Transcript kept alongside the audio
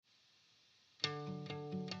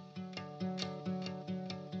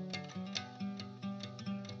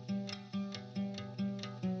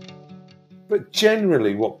But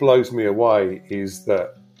generally, what blows me away is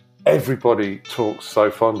that everybody talks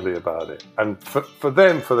so fondly about it. And for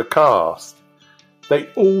the cast, they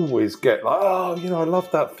always get like, oh, I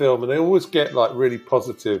love that film. And they always get like really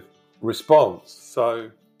positive response.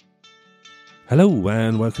 So... Hello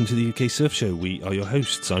and welcome to the UK Surf Show. We are your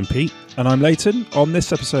hosts. I'm Pete. And I'm Leighton. On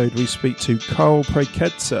this episode, we speak to Carl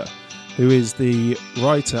Prechezer, who is the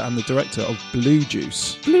writer and the director of Blue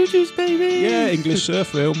Juice. Blue Juice, baby! Yeah, English surf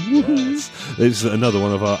film. Yes. This is another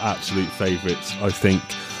one of our absolute favourites. I think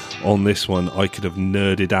on this one, I could have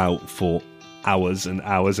nerded out for hours and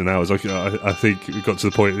hours and hours. I think we got to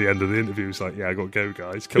the point at the end of the interview. It's like, yeah, I got to go,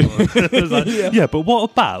 guys. Come on. I was like, yeah, but what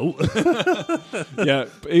about? Yeah,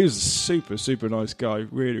 he was a super, super nice guy.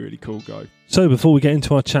 Really, really cool guy. So before we get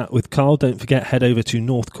into our chat with Carl, don't forget, head over to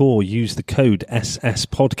North Core, use the code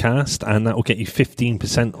SSPodcast, and that will get you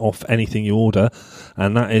 15% off anything you order.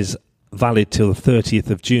 And that is valid till the 30th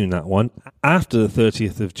of June, that one. After the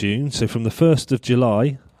 30th of June, so from the 1st of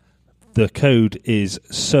July, the code is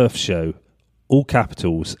SURFSHOW. All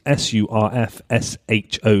capitals, SURFSHOW,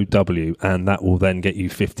 and that will then get you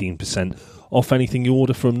 15% off anything you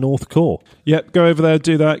order from North Core. Yep, go over there,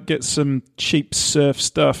 do that, get some cheap surf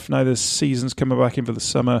stuff. Now the season's coming back in for the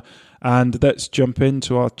summer, and let's jump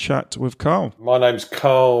into our chat with Carl. My name's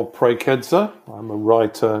Carl Prechezer. I'm a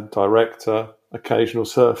writer, director, occasional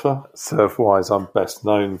surfer. Surf-wise, I'm best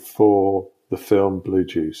known for the film Blue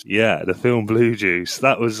Juice. Yeah, the film Blue Juice.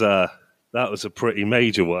 That was a pretty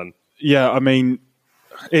major one. Yeah, I mean,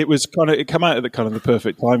 it came out at the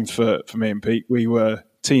perfect time for me and Pete. We were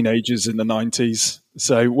teenagers in the 90s,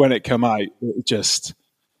 so when it came out, it just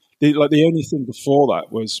the only thing before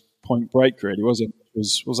that was Point Break, really, wasn't it?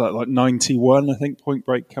 Was that like 91? I think Point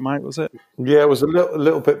Break came out, was it? Yeah, it was a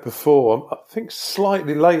little bit before. I think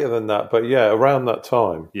slightly later than that, but yeah, around that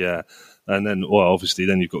time. Yeah. And then, obviously,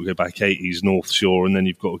 then you've got to go back 80s North Shore, and then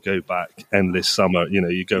you've got to go back Endless Summer.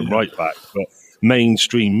 You go right back, but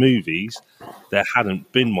mainstream movies, there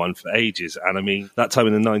hadn't been one for ages. And I mean, that time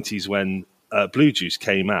in the 90s when Blue Juice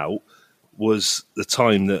came out was the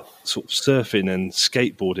time that sort of surfing and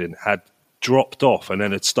skateboarding had dropped off and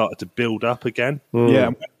then had started to build up again. Yeah,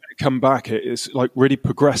 and when it come back, it's like really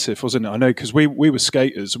progressive, wasn't it? I know, because we were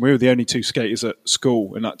skaters, and we were the only two skaters at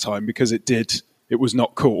school in that time because it was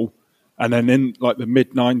not cool. And then in like the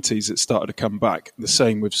mid-90s, it started to come back. The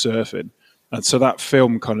same with surfing. And so that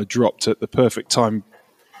film kind of dropped at the perfect time,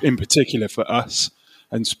 in particular for us,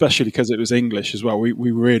 and especially because it was English as well.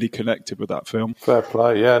 We really connected with that film. Fair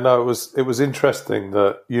play. Yeah, no, it was interesting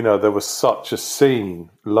that, there was such a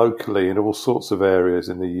scene locally in all sorts of areas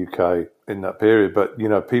in the UK in that period. But,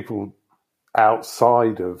 people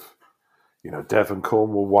outside of, Devon,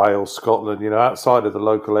 Cornwall, Wales, Scotland, outside of the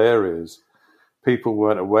local areas, people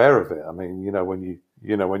weren't aware of it. I mean, when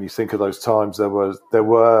you think of those times, there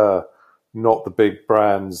were not the big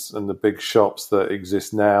brands and the big shops that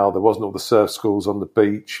exist now. There wasn't all the surf schools on the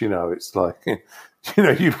beach. It's like,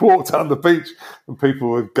 you'd walk down the beach and people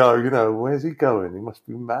would go, where's he going? He must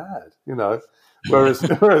be mad,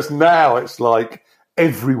 Whereas now it's like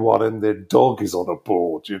everyone and their dog is on a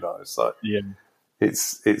board, So yeah,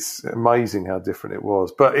 it's amazing how different it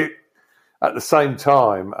was. But at the same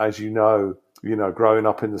time, as growing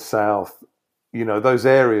up in the South, those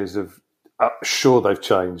areas sure, they've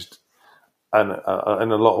changed. And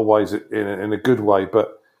in a lot of ways, in a good way,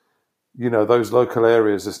 but those local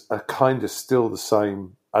areas are kind of still the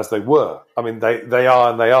same as they were. I mean, they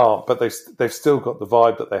are and they aren't, but they've still got the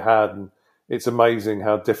vibe that they had, and it's amazing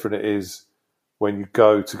how different it is when you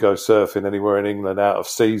go surfing anywhere in England out of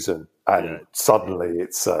season, and suddenly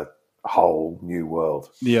it's a whole new world.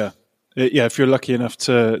 Yeah. Yeah, if you're lucky enough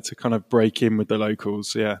to kind of break in with the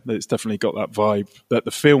locals, it's definitely got that vibe that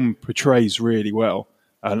the film portrays really well.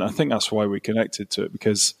 And I think that's why we connected to it,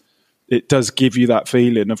 because it does give you that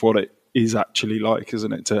feeling of what it is actually like,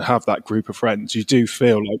 isn't it? To have that group of friends. You do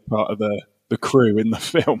feel like part of the crew in the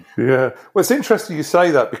film. Yeah. Well, it's interesting you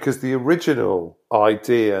say that, because the original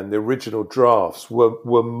idea and the original drafts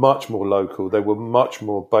were much more local. They were much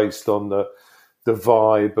more based on the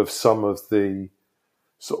vibe of some of the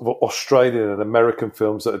sort of Australian and American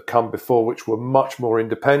films that had come before, which were much more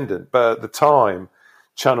independent. But at the time,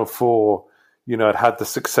 Channel 4... it had the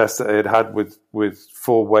success that it had with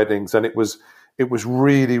Four Weddings, and it was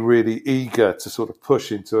really, really eager to sort of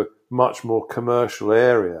push into a much more commercial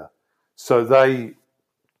area. So they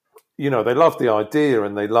loved the idea,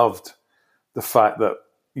 and they loved the fact that,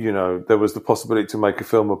 there was the possibility to make a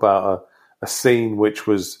film about a scene which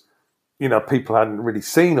was, people hadn't really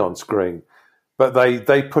seen on screen, but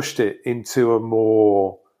they pushed it into a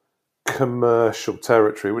more commercial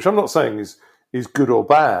territory, which I'm not saying is good or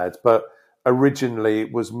bad, but originally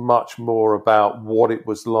it was much more about what it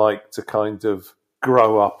was like to kind of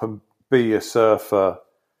grow up and be a surfer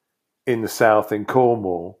in the south in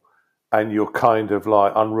Cornwall, and your kind of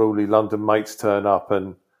like unruly London mates turn up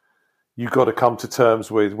and you got to come to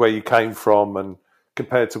terms with where you came from and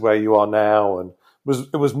compared to where you are now. And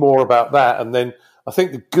it was more about that. And then I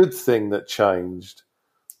think the good thing that changed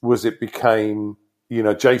was it became,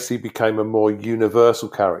 JC became a more universal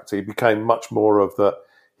character. He became much more of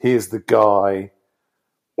here's the guy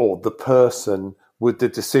or the person with the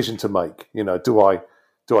decision to make. Do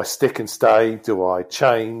I stick and stay? Do I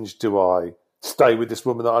change? Do I stay with this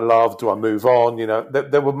woman that I love? Do I move on?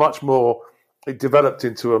 There were much more. It developed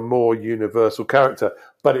into a more universal character,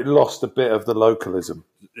 but it lost a bit of the localism.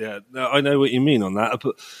 Yeah, no, I know what you mean on that,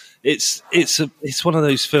 but it's one of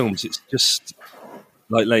those films. It's just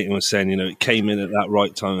like Leighton was saying, it came in at that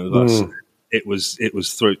right time of us. It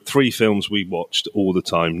was through 3 films we watched all the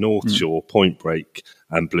time: North Shore, Point Break,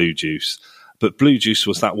 and Blue Juice. But Blue Juice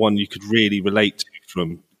was that one you could really relate to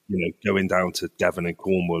from going down to Devon and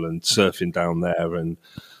Cornwall and surfing down there, and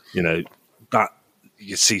that.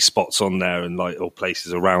 You see spots on there and or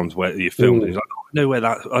places around where you filmed. Like,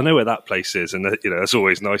 I know where that place is, and it's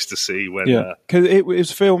always nice to see when. Yeah, because it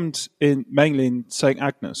was filmed mainly in St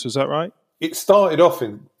Agnes. Was that right? It started off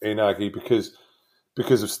in Aggie because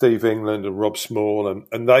of Steve England and Rob Small,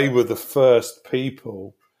 and they were the first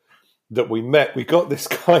people that we met. We got this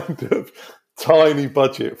kind of tiny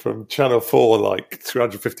budget from Channel 4, like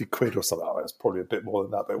 350 quid or something. It's probably a bit more than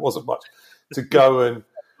that, but it wasn't much to go and. A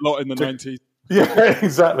lot in the 90s. Yeah,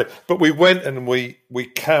 exactly. But we went and we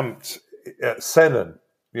camped at Sennen,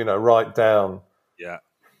 right down. Yeah.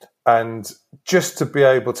 And just to be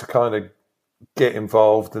able to kind of get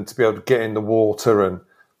involved and to be able to get in the water and,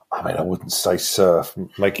 I wouldn't say surf,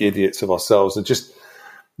 make idiots of ourselves and just,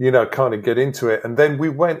 kind of get into it. And then we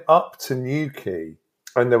went up to Newquay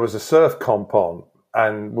and there was a surf comp on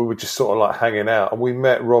and we were just sort of like hanging out and we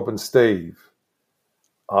met Rob and Steve.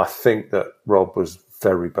 I think that Rob was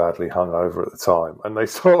very badly hungover at the time, and they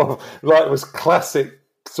sort of it was classic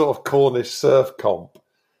sort of Cornish surf comp,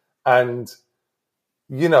 and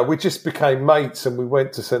we just became mates, and we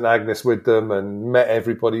went to St Agnes with them and met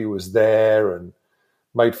everybody who was there, and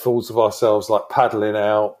made fools of ourselves, like paddling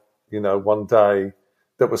out. One day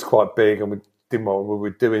that was quite big, and we didn't know what we were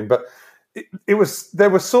doing, but it was they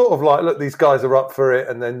were sort of like, look, these guys are up for it,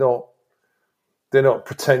 and they're not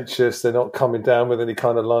pretentious. They're not coming down with any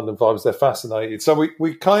kind of London vibes. They're fascinated. So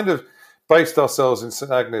we kind of based ourselves in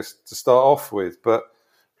St Agnes to start off with. But,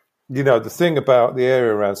 the thing about the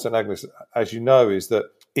area around St Agnes, as you know, is that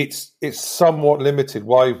it's somewhat limited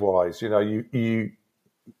wave-wise.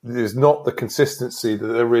 There's not the consistency that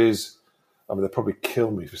there is. They'll probably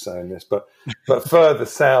kill me for saying this, but further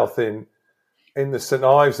south in the St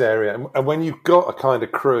Ives area. And when you've got a kind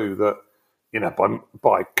of crew that,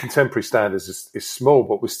 by contemporary standards is small,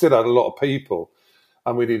 but we still had a lot of people,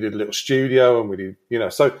 and we needed a little studio, and we did,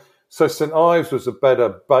 so St Ives was a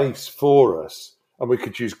better base for us, and we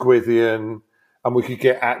could use Gwythian, and we could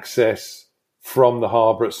get access from the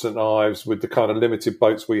harbour at St Ives with the kind of limited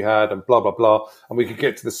boats we had, and blah blah blah, and we could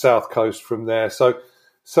get to the south coast from there.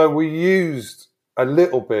 So we used a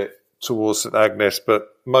little bit towards St Agnes, but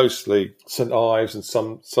mostly St Ives and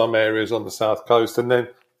some areas on the south coast, and then.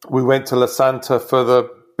 We went to La Santa for the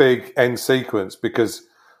big end sequence because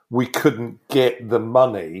we couldn't get the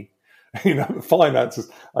money. The finances,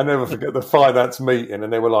 I never forget the finance meeting,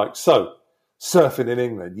 and they were like, so, surfing in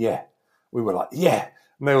England, yeah. We were like, yeah.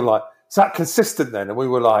 And they were like, is that consistent then? And we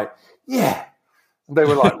were like, yeah. And they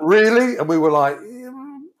were like, really? And we were like,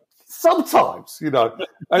 sometimes,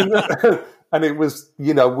 And it was,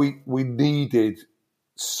 we needed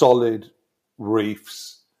solid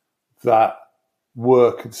reefs that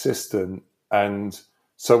were consistent, and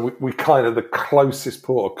so we kind of the closest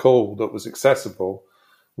port of call that was accessible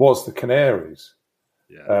was the Canaries.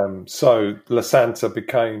 So La Santa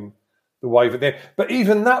became the wave at the end, but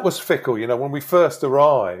even that was fickle. When we first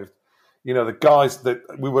arrived, the guys that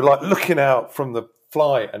we were like looking out from the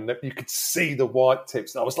flight, and you could see the white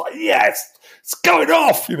tips, and I was like, yes, it's going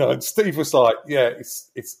off, and Steve was like, yeah,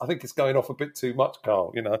 it's I think it's going off a bit too much,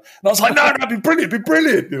 Carl, and I was like, no, it'd be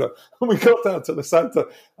brilliant, and we got down to La Santa,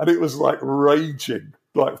 and it was like raging,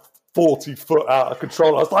 like 40 foot out of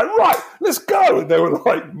control. I was like, right, let's go, and they were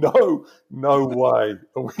like, no way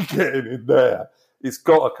are we getting in there, it's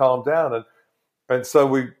got to calm down, and so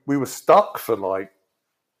we were stuck for like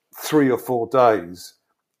 3 or 4 days,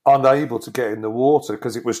 unable to get in the water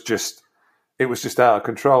because it was just out of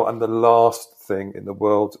control. And the last thing in the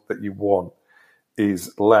world that you want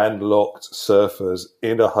is landlocked surfers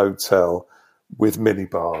in a hotel with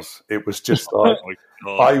minibars. It was just like, Oh my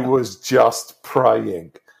God. I was just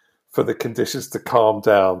praying for the conditions to calm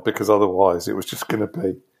down, because otherwise it was just going to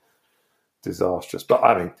be disastrous. But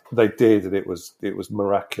I mean, they did, and it was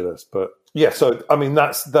miraculous. But yeah, so I mean,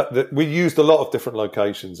 that we used a lot of different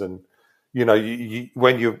locations, and you know,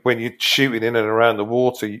 when you're shooting in and around the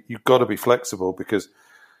water, you've got to be flexible, because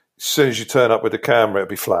as soon as you turn up with the camera, it'll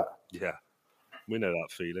be flat. Yeah. We know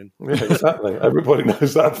that feeling. Yeah, exactly. Everybody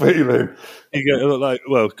knows that feeling. You go like,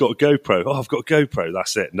 well, I've got a GoPro. Oh, I've got a GoPro.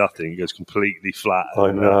 That's it. Nothing. It goes completely flat.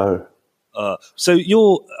 I know. So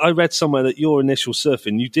I read somewhere that your initial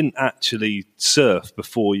surfing, you didn't actually surf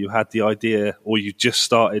before you had the idea, or you just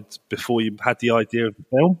started before you had the idea of the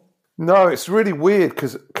film? No, it's really weird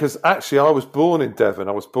because actually I was born in Devon.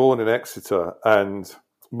 I was born in Exeter, and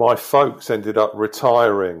my folks ended up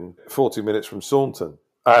retiring 40 minutes from Saunton.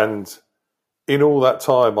 And in all that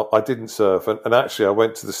time, I didn't surf. And actually, I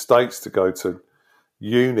went to the States to go to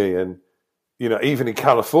uni. And, you know, even in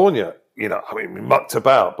California, you know, I mean, we mucked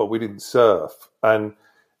about, but we didn't surf. And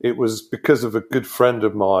it was because of a good friend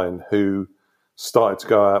of mine who started to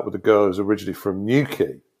go out with a girl who was originally from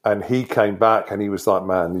Newquay. And he came back and he was like,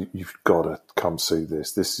 man, you've got to come see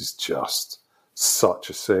this. This is just such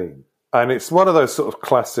a scene. And it's one of those sort of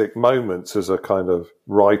classic moments as a kind of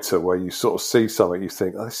writer where you sort of see something, you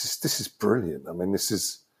think, oh, this is brilliant. I mean,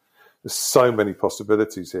 there's so many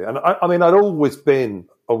possibilities here. And I mean, I'd always been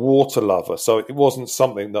a water lover, so it wasn't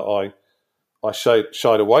something that I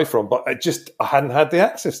shied away from, but I hadn't had the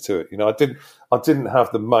access to it. You know, I didn't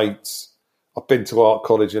have the mates. I've been to art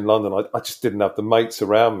college in London. I just didn't have the mates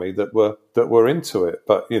around me that were into it.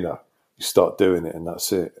 But, you know, you start doing it and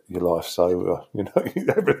that's it. Your life's over. You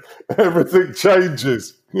know, everything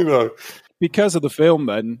changes, you know. Because of the film,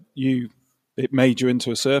 then, it made you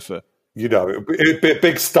into a surfer. You know, it'd be a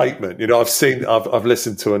big statement. You know, I've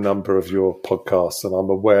listened to a number of your podcasts, and I'm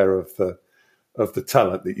aware of the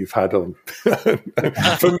talent that you've had on.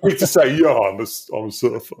 For me to say, yeah, I'm a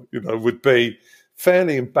surfer, you know, would be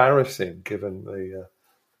fairly embarrassing given the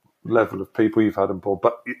level of people you've had on board.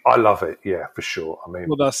 But I love it, yeah, for sure. I mean,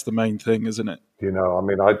 well, that's the main thing, isn't it? You know, I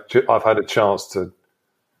mean, I've had a chance to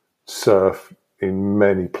surf in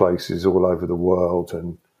many places all over the world,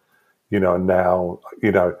 and you know, now,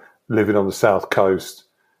 you know, living on the South Coast,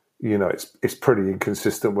 you know, it's pretty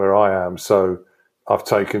inconsistent where I am. So I've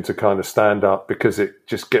taken to kind of stand up because it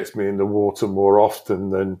just gets me in the water more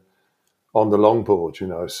often than on the longboard, you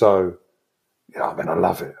know. So yeah, I mean, I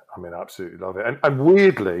love it. I mean, I absolutely love it. And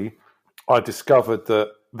weirdly, I discovered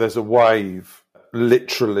that there's a wave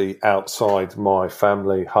literally outside my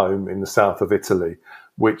family home in the south of Italy,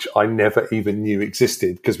 which I never even knew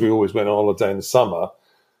existed because we always went on holiday in the summer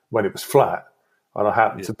when it was flat. And I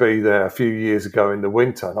happened to be there a few years ago in the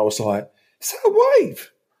winter, and I was like, is that a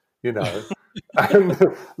wave? You know,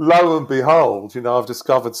 and lo and behold, you know, I've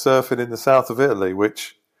discovered surfing in the south of Italy,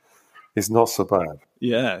 which is not so bad.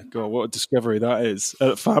 Yeah, God, what a discovery that is.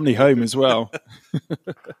 At family home as well.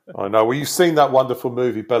 I know. Well, you've seen that wonderful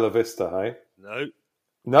movie, Bella Vista, hey? No.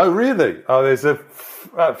 No, really? Oh, there's a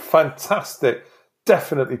fantastic,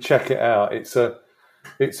 definitely check it out. It's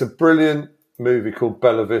a brilliant movie called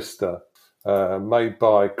Bella Vista, made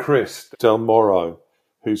by Chris Del Moro,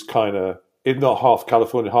 who's kind of not half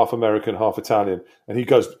Californian, half American, half Italian, and he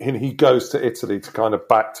goes to Italy to kind of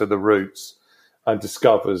back to the roots and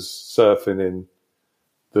discovers surfing in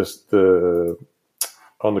the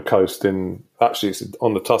on the coast it's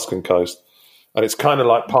on the Tuscan coast, and it's kind of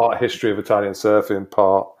like part history of Italian surfing,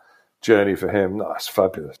 part journey for him. That's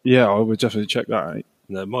fabulous. Yeah, I would definitely check that out.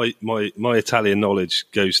 No, my Italian knowledge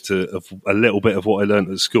goes to a little bit of what I learned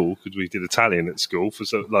at school, because we did Italian at school. For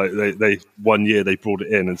so like they 1 year they brought it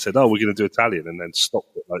in and said, "Oh, we're going to do Italian," and then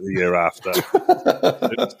stopped it like the year after.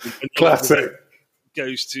 Classic.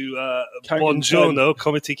 Goes to Buongiorno,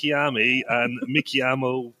 come ti chiami, and mi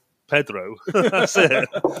chiamo Pedro. That's it.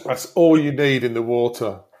 That's all you need in the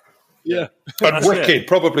water. Yeah. And Wicked,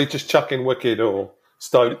 probably just chuck in Wicked or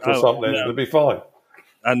Stoked or something. Yeah. It'll be fine.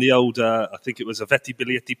 And the old, I think it was a Vetti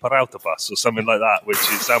Biglietti per autobus or something like that, which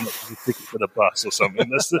is how much is a ticket for the bus or something.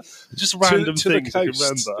 That's just random things you can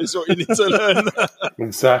remember. Is what you need to learn.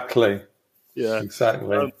 Exactly. Yeah.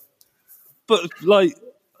 Exactly. But like,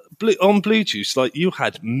 on Blue Juice, like you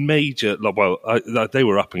had major, they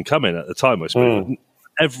were up and coming at the time, I suppose.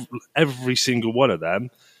 Every single one of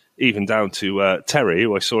them, even down to Terry,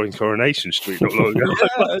 who I saw in Coronation Street not long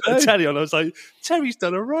ago. I tell you, and I was like, Terry's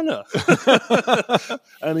done a runner,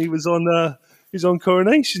 and he was on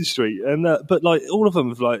Coronation Street, and but like all of them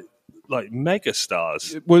have like mega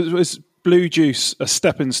stars. Was Blue Juice a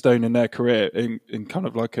stepping stone in their career in kind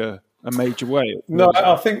of like a a major way. No,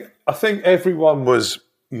 I think everyone was,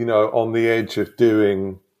 on the edge of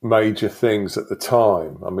doing major things at the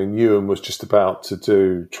time. I mean, Ewan was just about to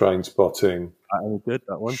do Train Spotting. Good,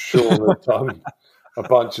 that one. Sean had done a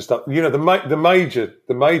bunch of stuff.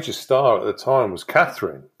 The major star at the time was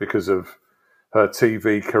Catherine because of her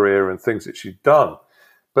TV career and things that she'd done.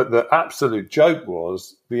 But the absolute joke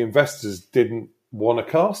was the investors didn't want to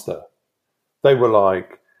cast her. They were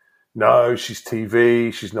like, no, she's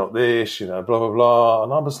TV, she's not this, blah, blah, blah.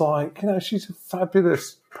 And I was like, she's a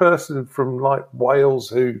fabulous person from like Wales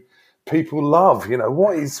who people love,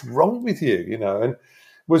 what is wrong with you, and it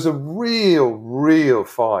was a real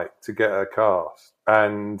fight to get her cast.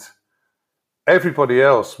 And everybody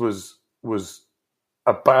else was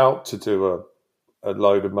about to do a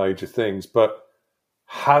load of major things, but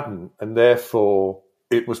hadn't, and therefore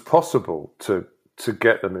it was possible to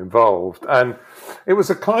get them involved. And it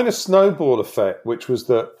was a kind of snowball effect, which was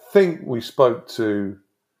that I think we spoke to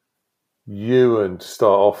Ewan to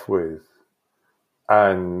start off with,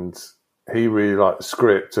 and he really liked the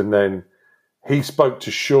script, and then he spoke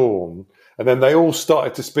to Sean, and then they all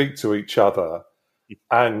started to speak to each other,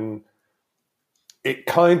 and it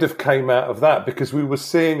kind of came out of that because we were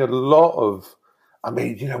seeing a lot of,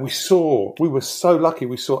 we were so lucky.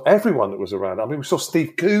 We saw everyone that was around. We saw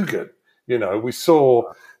Steve Coogan. We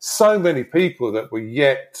saw so many people that were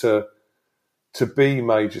yet to be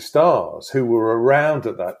major stars who were around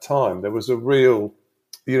at that time. There was a real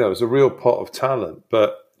pot of talent,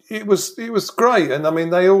 but it was great. And I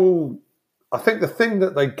think the thing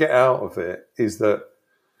that they get out of it is that,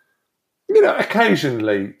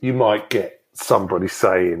 occasionally you might get somebody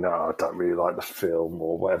saying, I don't really like the film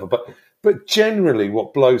or whatever. But generally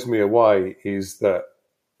what blows me away is that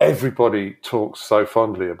everybody talks so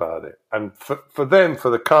fondly about it. And for them, for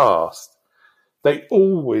the cast, they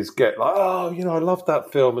always get like, I love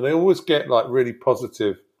that film. And they always get like really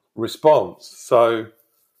positive response. So,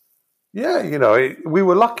 yeah, we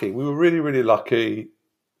were lucky. We were really, really lucky.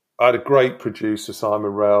 I had a great producer,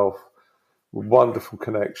 Simon Ralph, with wonderful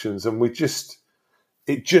connections. And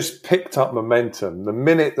it just picked up momentum. The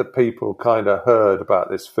minute that people kind of heard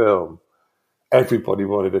about this film, everybody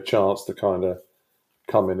wanted a chance to kind of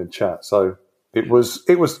come in and chat. So it was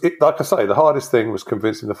like I say, the hardest thing was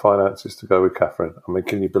convincing the finances to go with Catherine.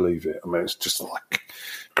 Can you believe it? It's just like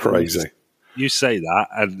crazy. You say that,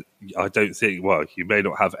 and I don't think, you may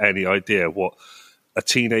not have any idea what a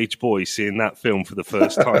teenage boy seeing that film for the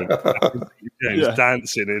first time,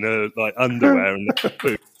 dancing in her like underwear and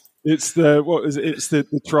it's the It's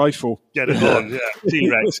the trifle. Get it on,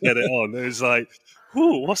 T-Rex, get it on. It was like,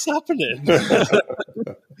 what's happening?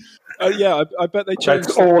 I bet they changed.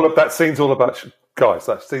 That scene's all about guys.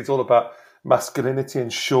 That scene's all about masculinity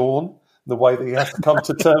and Sean, the way that he has to come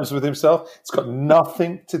to terms with himself. It's got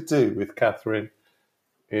nothing to do with Catherine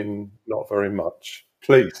in not very much.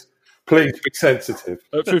 Please be sensitive.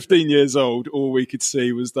 At 15 years old, all we could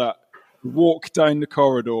see was that walk down the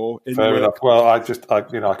corridor. Fair enough. Well, I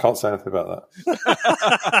can't say anything about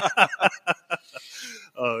that.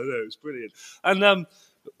 Oh no, it's brilliant. And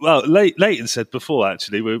Leighton said before,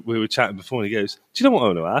 actually, we were chatting before, and he goes, do you know what I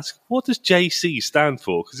want to ask? What does JC stand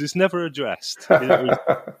for? Because it's never addressed. JC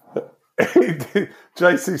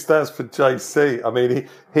stands for JC.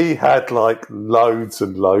 He had like loads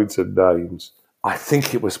and loads of names. I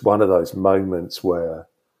think it was one of those moments where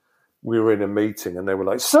we were in a meeting and they were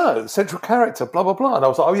like, so, the central character, blah, blah, blah. And I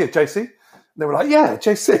was like, oh yeah, JC. And they were like, yeah,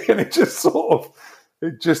 JC. And it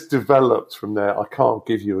just developed from there. I can't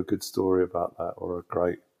give you a good story about that or a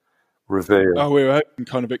great reveal. Oh, we were hoping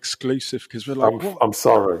kind of exclusive because we're like, I'm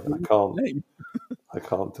sorry, I can't. I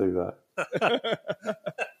can't do that.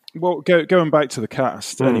 Well, going back to the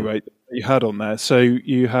cast anyway that you had on there. So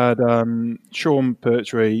you had Sean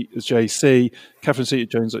Pertwee as JC, Catherine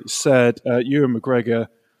Zeta-Jones, like you said, Ewan McGregor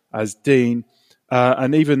as Dean,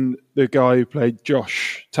 and even the guy who played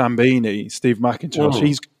Josh Tambini, Steve McIntosh.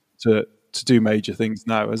 He's to do major things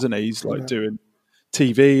now, isn't he? He's like doing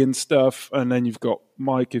TV and stuff. And then you've got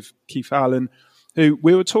Mike of Keith Allen, who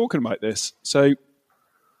we were talking about this. So,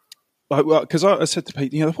 because I said to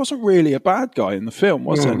Pete, there wasn't really a bad guy in the film,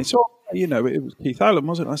 was there? And he said, it was Keith Allen,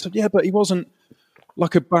 wasn't it? I said, yeah, but he wasn't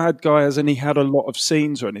like a bad guy as in he had a lot of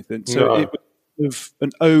scenes or anything. So it was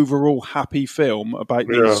an overall happy film about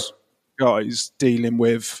these guys dealing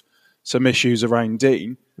with some issues around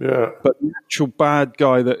Dean. Yeah. But the actual bad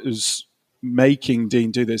guy that was making Dean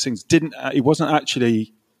do those things he wasn't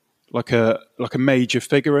actually like a major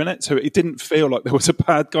figure in it, so it didn't feel like there was a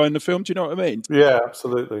bad guy in the film. Do you know what I mean? Yeah,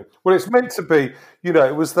 absolutely. Well, it's meant to be.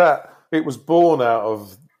 It was born out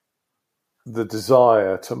of the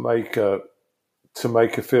desire to make a to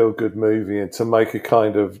make a feel good movie and to make a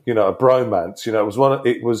kind of, a bromance.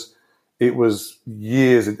 It was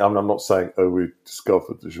years. I mean, I'm not saying, we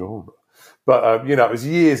discovered the genre, but it was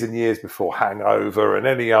years and years before Hangover and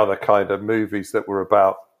any other kind of movies that were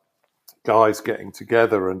about guys getting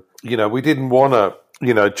together. And we didn't want to,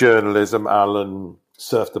 journalism, Alan,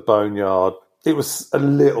 Surf the Boneyard. It was a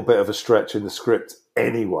little bit of a stretch in the script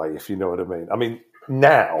anyway, if you know what I mean. I mean,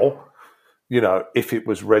 now, if it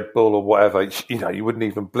was Red Bull or whatever, you wouldn't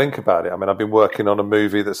even blink about it. I mean, I've been working on a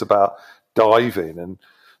movie that's about diving, and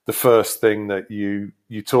the first thing that you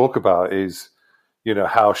talk about is,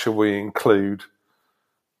 how shall we include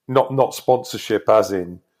not sponsorship as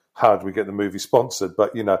in how do we get the movie sponsored,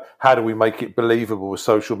 but how do we make it believable with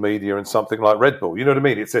social media and something like Red Bull? You know what I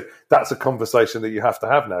mean? That's a conversation that you have to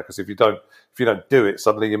have now, because if you don't do it,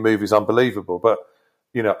 suddenly your movie's unbelievable. But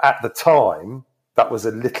at the time, that was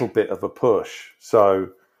a little bit of a push. So,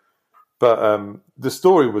 but the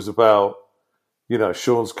story was about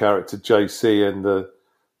Sean's character JC and the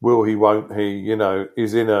will he, won't he?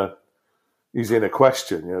 He's in a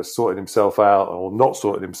question. Sorting himself out or not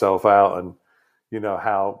sorting himself out, and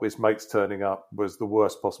how his mates turning up was the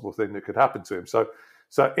worst possible thing that could happen to him. So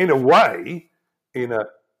in a way, in a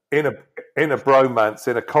bromance,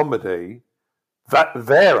 in a comedy, that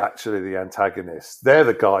they're actually the antagonists. They're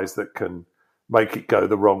the guys that can make it go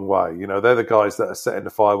the wrong way. They're the guys that are setting the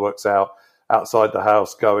fireworks outside the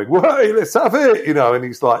house, going, "Hey, let's have it!" And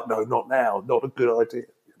he's like, "No, not now. Not a good idea."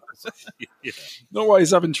 Yeah. Not why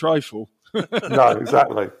he's having trifle. No,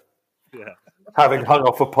 exactly. Yeah, having hung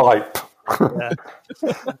off a pipe.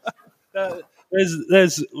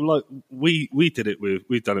 There's like we've done it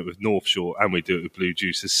with North Shore, and we do it with Blue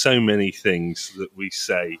Juice. There's so many things that we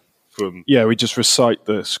say from we just recite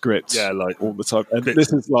the scripts like all the time. And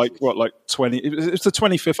this is like 20. It's the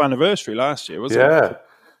 25th anniversary last year, wasn't it? Yeah,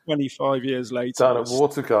 25 years later. Down at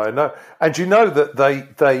Waterguy, no. And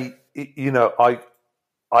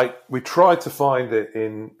that we tried to find it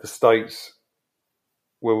in the States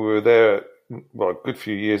when we were there, a good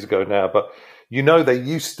few years ago now, but there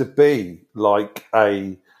used to be like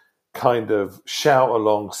a kind of shout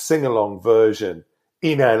along, sing along version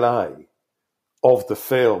in LA of the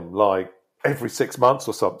film, like every 6 months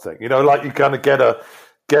or something. Like you kind of get a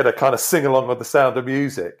kind of sing along with The Sound of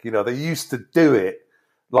Music. They used to do it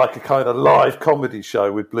like a kind of live comedy show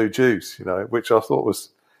with Blue Juice, which I thought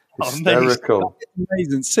was hysterical.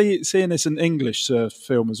 Amazing. Seeing this in English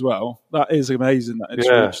film as well, that is amazing that it's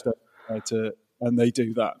reached that, and they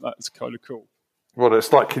do that. That's kind of cool. Well,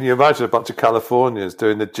 it's like, can you imagine a bunch of Californians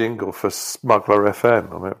doing the jingle for Smuggler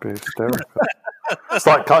FM? I mean, it'd be hysterical. It's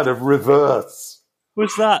like kind of reverse.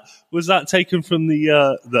 Was that taken from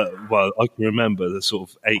well, I can remember the sort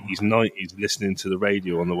of 80s, 90s listening to the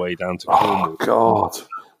radio on the way down to Cornwall. Oh, God.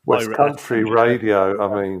 West Country radio,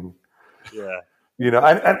 I mean. Yeah.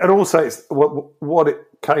 And also it's what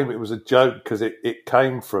it was a joke because it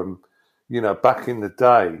came from, back in the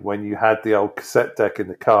day when you had the old cassette deck in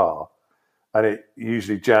the car and it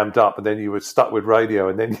usually jammed up and then you were stuck with radio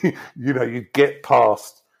and then you'd get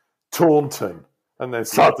past Taunton and then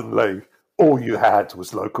suddenly all you had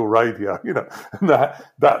was local radio, and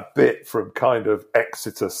that bit from kind of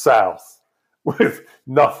Exeter south with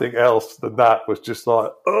nothing else than that was just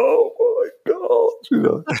like, oh my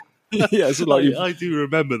God, Yeah, it's like I do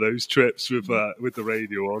remember those trips with the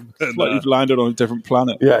radio on. It's like you've landed on a different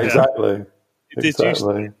planet. Yeah, exactly. It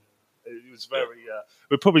was very.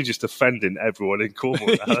 We're probably just offending everyone in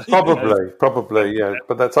Cornwall now. Probably, yeah.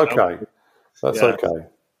 But that's okay. Okay. We're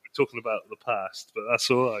talking about the past, but that's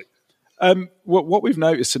all right. What we've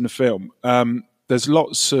noticed in the film, there's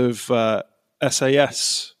lots of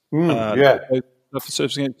SAS.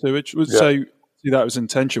 Surfacing into sewage. So that was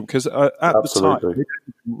intentional because at Absolutely. the time, they've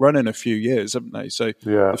been running a few years, haven't they? So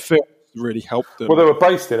the film really helped them. Well, they were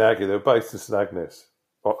based in Aggie. They were based in St Agnes.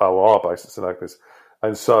 Are based in St Agnes.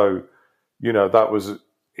 And so, that was,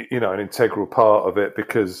 an integral part of it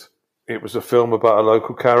because it was a film about a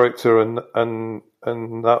local character and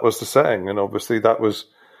that was the setting. And obviously that was,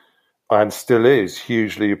 and still is,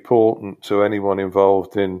 hugely important to anyone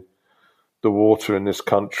involved in the water in this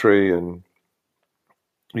country. And,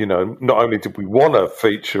 not only did we want to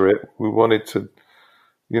feature it, we wanted to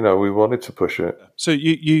push it. So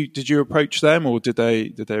did you approach them or did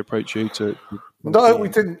they approach you to? No, we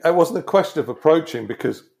didn't. It wasn't a question of approaching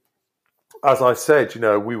because, as I said,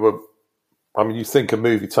 we were. I mean, you think a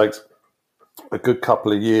movie takes a good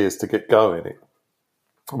couple of years to get going.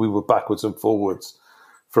 We were backwards and forwards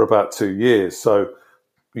for about 2 years. So,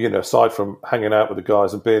 aside from hanging out with the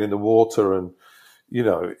guys and being in the water, and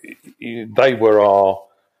they were our.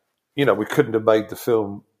 We couldn't have made the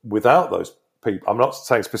film without those people. I'm not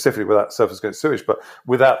saying specifically without Surfers Against Sewage, but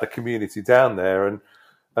without the community down there, and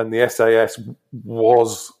the SAS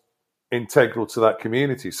was integral to that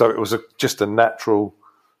community. So it was just a natural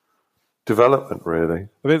development, really.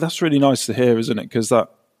 I mean, that's really nice to hear, isn't it? Because that,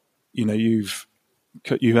 you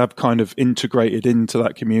have kind of integrated into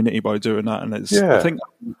that community by doing that, and I think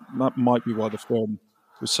that might be why the film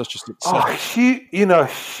was such a success. Oh,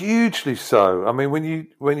 hugely so. I mean, when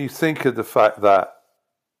you think of the fact that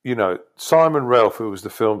Simon Ralph, who was the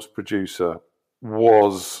film's producer,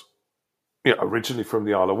 was originally from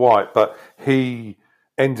the Isle of Wight, but he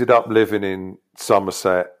ended up living in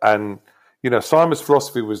Somerset, and Simon's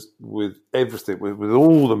philosophy was with everything, with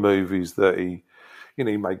all the movies that he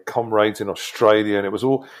made Comrades in Australia, and it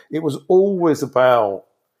was always about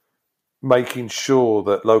making sure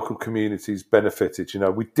that local communities benefited.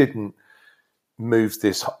 We didn't move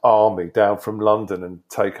this army down from London and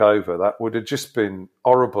take over. That would have just been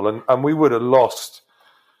horrible, and we would have lost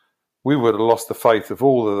the faith of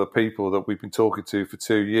all of the people that we've been talking to for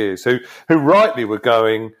 2 years, who rightly were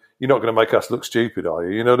going, "You're not going to make us look stupid, are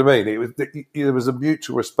you?" You know what I mean? There was a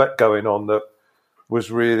mutual respect going on that was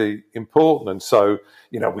really important, and so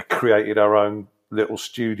we created our own little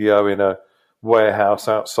studio in a warehouse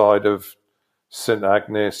outside of St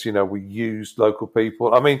Agnes. We used local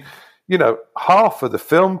people. I mean, half of the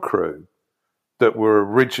film crew that were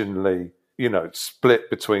originally split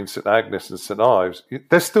between St Agnes and St Ives,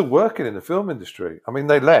 they're still working in the film industry. I mean,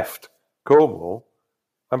 they left Cornwall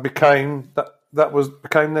and became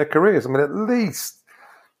their careers. I mean, at least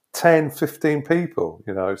 10, 15 people,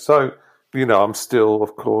 So, I'm still,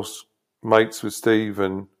 of course, mates with Steve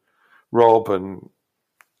and Rob, and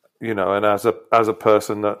and as a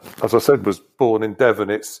person that, as I said, was born in Devon,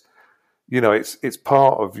 it's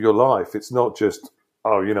part of your life. It's not just,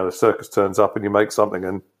 the circus turns up and you make something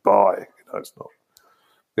and bye. It's not.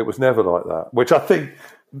 It was never like that, which I think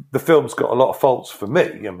the film's got a lot of faults for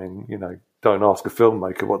me. I mean, don't ask a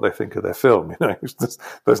filmmaker what they think of their film.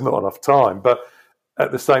 There's not enough time. But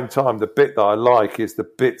at the same time, the bit that I like is the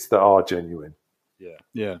bits that are genuine.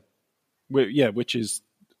 Yeah. Which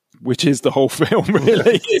is the whole film,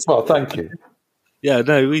 really. Well, thank you. Yeah,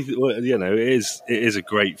 no, it is a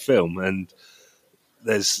great film, and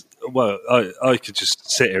I could just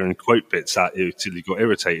sit here and quote bits at you till you got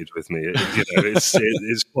irritated with me.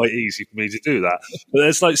 It's quite easy for me to do that. But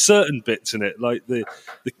there's like certain bits in it, like the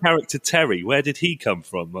character Terry. Where did he come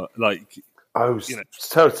from?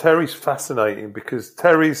 Terry's fascinating because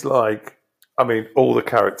Terry's like, I mean, all the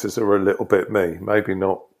characters are a little bit me. Maybe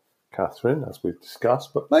not Catherine, as we've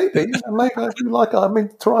discussed, but maybe I do like. I mean,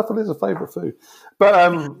 trifle is a favourite food,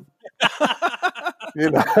 but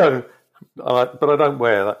but I don't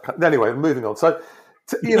wear that. Anyway, moving on. So,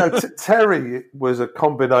 Terry was a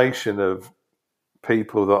combination of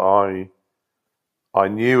people that I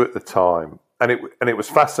knew at the time, and it was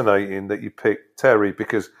fascinating that you picked Terry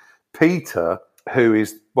because Peter, who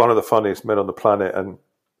is one of the funniest men on the planet, and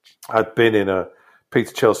had been in a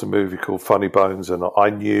Peter Chelsea movie called Funny Bones, and I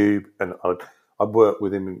knew, and I worked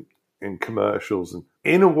with him in commercials, and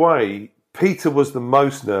in a way, Peter was the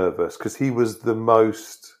most nervous because he was the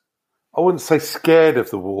most, I wouldn't say scared of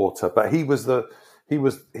the water, but he was the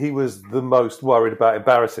most worried about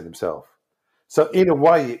embarrassing himself. So in a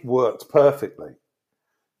way, it worked perfectly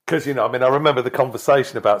because I remember the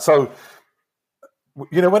conversation about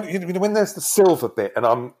when there's the silver bit and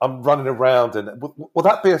I'm running around and will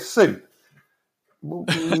that be a suit? No,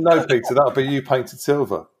 Peter, that'll be you painted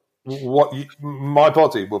silver. My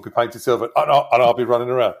body will be painted silver, and I'll be running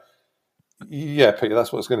around. Yeah, Peter,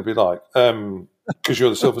 that's what it's going to be like. Because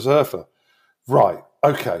you're the Silver Surfer, right?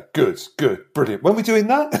 Okay, good, brilliant. When are we doing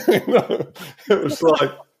that? It was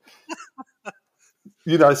like,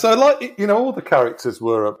 so like all the characters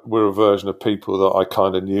were a version of people that I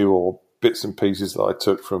kind of knew, or bits and pieces that I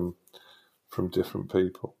took from different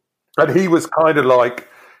people, and he was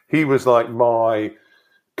like my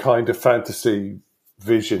kind of fantasy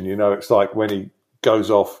vision. It's like when he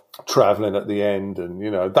goes off traveling at the end, and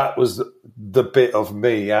that was the bit of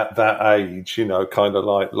me at that age, kind of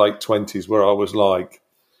like late 20s, where I was like,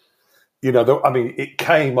 it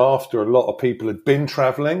came after a lot of people had been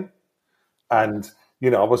traveling, and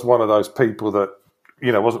I was one of those people that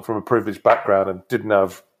wasn't from a privileged background and didn't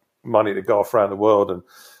have money to go off around the world, and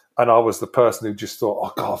I was the person who just thought,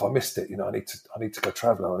 oh God, have I missed it? I need to go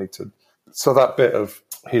traveling. So that bit of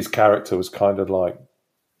his character was kind of like,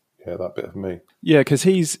 that bit of me. Yeah, because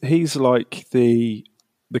he's like the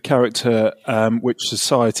character which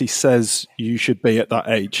society says you should be at that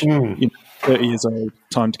age. 30 years old,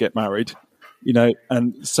 time to get married.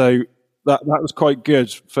 And so that was quite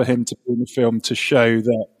good for him to be in the film to show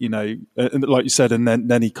that, you know, like you said, and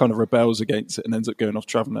then he kind of rebels against it and ends up going off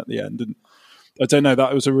traveling at the end. And I don't know,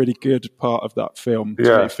 that was a really good part of that film to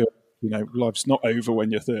make you feel, you know, life's not over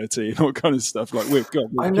when you're 30 and all kind of stuff. Like we're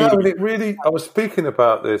I know, and it really. I was speaking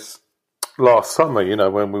about this last summer. You know,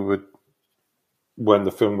 when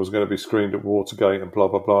the film was going to be screened at Watergate and blah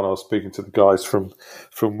blah blah. And I was speaking to the guys from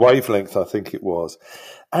Wavelength, I think it was,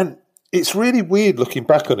 and it's really weird looking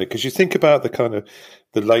back on it because you think about the kind of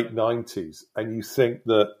the late 90s and you think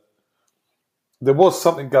that there was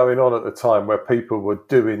something going on at the time where people were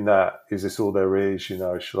doing that. Is this all there is? You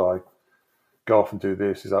know, should I go off and do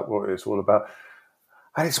this? Is that what it's all about?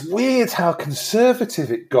 And it's weird how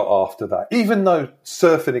conservative it got after that, even though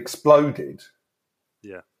surfing exploded.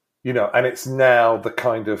 Yeah. You know, and it's now the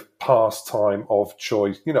kind of pastime of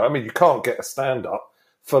choice. You know, I mean, you can't get a stand-up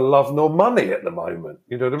for love nor money at the moment.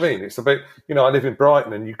 You know what I mean? It's a bit, you know, I live in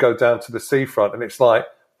Brighton and you go down to the seafront and it's like,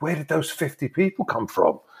 where did those 50 people come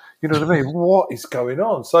from? You know what I mean? What is going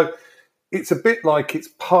on? So it's a bit like it's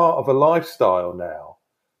part of a lifestyle now.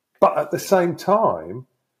 But at the same time,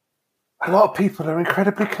 a lot of people are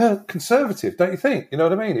incredibly conservative, don't you think? You know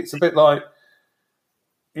what I mean? It's a bit like,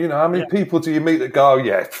 you know, how many people do you meet that go, oh,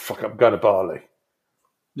 yeah, fuck, I'm going to Bali?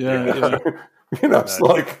 Yeah. You know, you know it's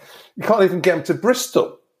like, you can't even get them to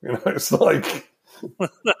Bristol. You know, it's like...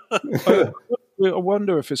 I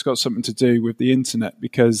wonder if it's got something to do with the internet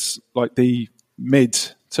because, like, the mid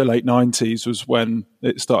to late 90s was when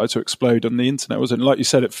it started to explode on the internet, wasn't it? Like you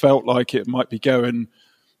said, it felt like it might be going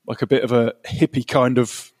like a bit of a hippie kind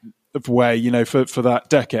of way, you know, for that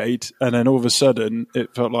decade. And then all of a sudden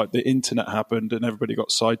it felt like the internet happened and everybody got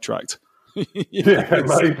sidetracked. Yeah,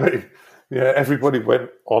 maybe. Yeah, everybody went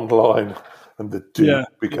online and the doom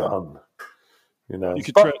begun. You know, you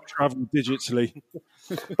could travel digitally.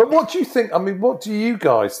 But what do you think? I mean, what do you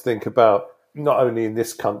guys think about not only in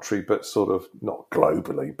this country, but sort of not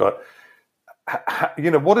globally, but,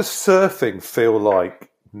 you know, what does surfing feel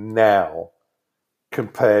like now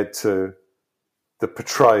compared to the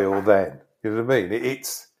portrayal then? You know what I mean?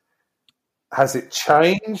 Has it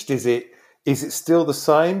changed? Is it still the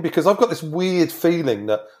same? Because I've got this weird feeling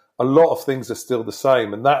that a lot of things are still the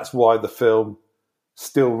same, and that's why the film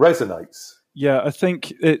still resonates. Yeah, I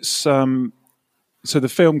think it's so the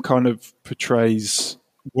film kind of portrays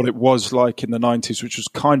what it was like in the 90s, which was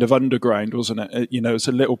kind of underground, wasn't it? You know, it's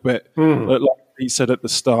a little bit like he said at the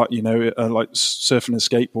start, you know, like surfing and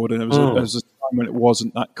skateboarding. There was a time when it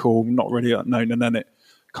wasn't that cool, not really that known, and then it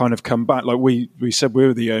kind of come back. Like we said, we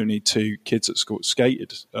were the only two kids at school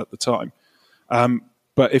skated at the time.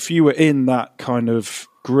 But if you were in that kind of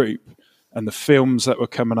group and the films that were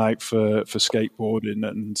coming out for skateboarding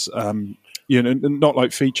and, you know, not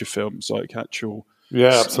like feature films, like actual.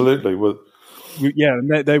 Yeah, absolutely. Well, yeah,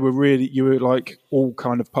 and they were really, you were like all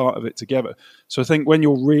kind of part of it together. So I think when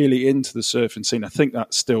you're really into the surfing scene, I think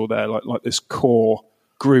that's still there, like this core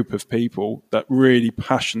group of people that really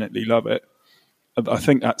passionately love it. I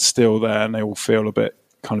think that's still there, and they all feel a bit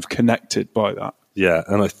kind of connected by that. Yeah,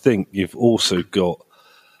 and I think you've also got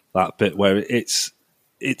that bit where it's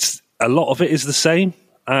a lot of it is the same,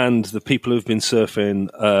 and the people who've been surfing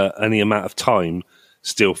any amount of time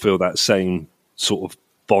still feel that same sort of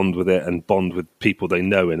bond with it and bond with people they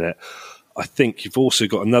know in it. I think you've also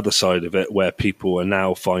got another side of it where people are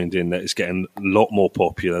now finding that it's getting a lot more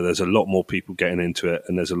popular. There's a lot more people getting into it,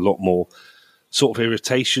 and there's a lot more sort of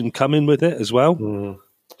irritation coming with it as well. Where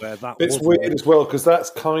it's weird as well, because that's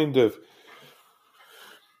kind of,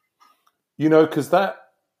 you know, because that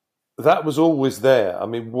was always there. I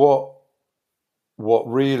mean, what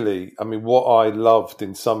I loved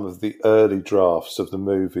in some of the early drafts of the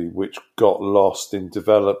movie, which got lost in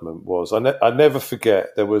development, was I never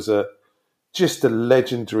forget, there was just a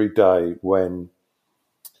legendary day when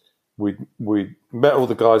we met all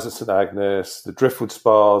the guys at St Agnes. The Driftwood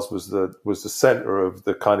Spas was the centre of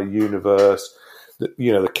the kind of universe.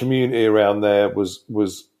 You know, the community around there was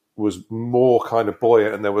more kind of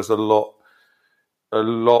buoyant, and there was a lot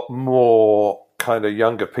more kind of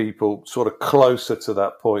younger people sort of closer to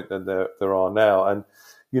that point than there are now. And,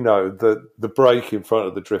 you know, the break in front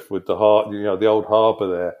of the Driftwood, the old harbour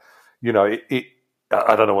there, you know, it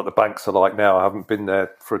I don't know what the banks are like now. I haven't been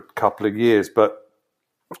there for a couple of years, but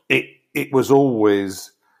it was like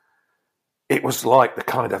the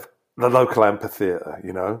kind of the local amphitheatre,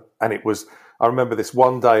 you know. And I remember this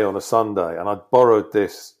one day on a Sunday, and I'd borrowed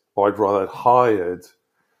this, or I'd rather hired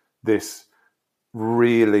this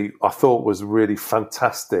I thought was really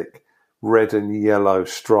fantastic red and yellow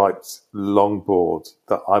striped longboard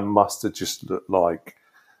that I must have just looked like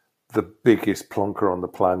the biggest plonker on the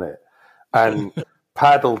planet. And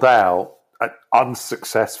paddled out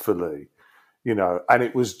unsuccessfully, and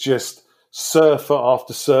it was just surfer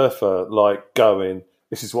after surfer, like going,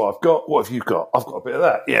 this is what I've got. What have you got? I've got a bit of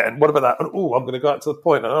that. Yeah, and what about that? Oh, I'm going to go out to the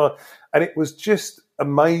point. And it was just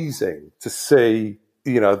amazing to see,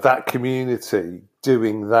 that community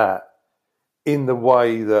doing that in the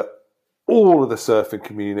way that all of the surfing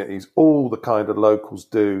communities, all the kind of locals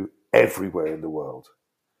do everywhere in the world.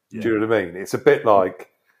 Yeah. Do you know what I mean? It's a bit like,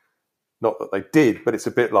 not that they did, but it's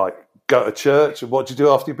a bit like go to church, and what do you do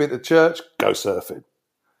after you've been to church? Go surfing.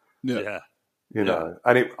 Yeah. And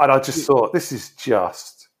I just thought, this is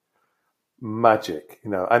just magic,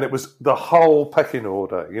 and it was the whole pecking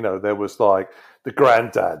order. There was like the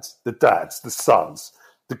granddads, the dads, the sons,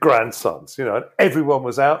 the grandsons, and everyone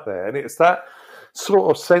was out there, and it's that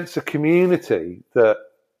sort of sense of community that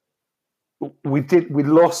we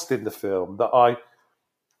lost in the film.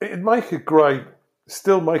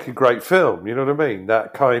 Still make a great film. You know what I mean?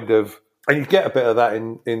 That kind of, and you get a bit of that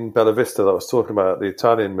in Bella Vista that I was talking about, the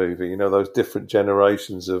Italian movie. Those different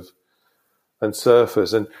generations and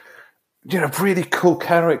surfers, and really cool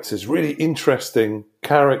characters, really interesting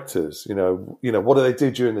characters. What do they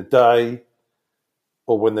do during the day,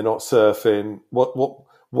 or when they're not surfing?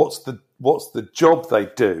 What's the job they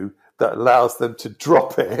do that allows them to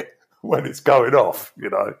drop it when it's going off?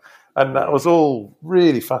 And that was all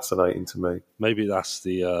really fascinating to me. Maybe that's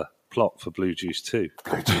the plot for Blue Juice 2.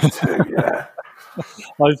 Blue Juice 2, yeah.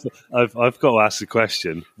 I've got to ask the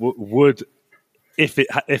question: would if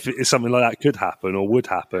it something like that could happen or would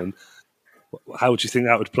happen, how would you think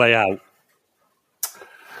that would play out?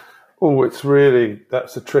 Oh,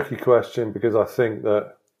 that's a tricky question, because I think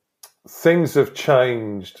that things have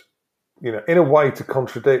changed, in a way to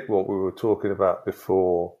contradict what we were talking about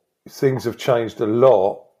before. Things have changed a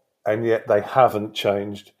lot, and yet they haven't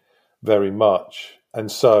changed very much.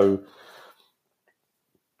 And so,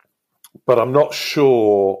 but I'm not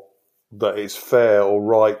sure that it's fair or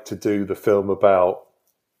right to do the film about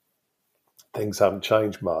things haven't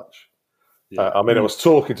changed much. Yeah. I was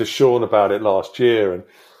talking to Sean about it last year, and,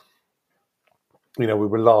 we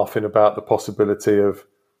were laughing about the possibility of,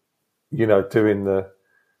 doing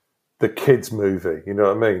the kids movie. You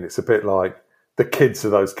know what I mean? It's a bit like the kids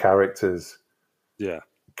of those characters. Yeah.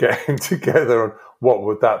 Getting together, and what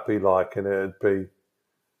would that be like? And it'd be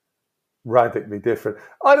radically different.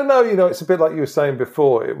 I don't know, it's a bit like you were saying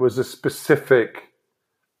before. It was a specific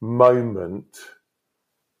moment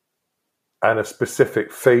and a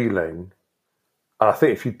specific feeling. I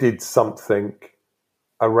think if you did something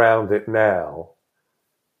around it now,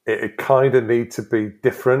 it kind of need to be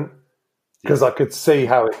different, because I could see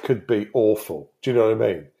how it could be awful. Do you know what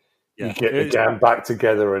I mean? Yeah. You get the gang back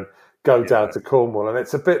together and go down to Cornwall, and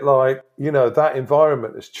it's a bit like, that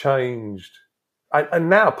environment has changed. And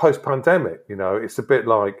now, post-pandemic, it's a bit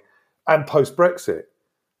like, and post-Brexit.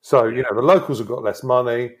 So, the locals have got less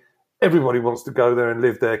money. Everybody wants to go there and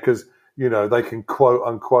live there because, they can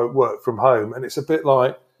quote-unquote work from home. And it's a bit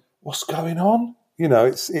like, what's going on?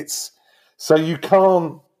 It's so you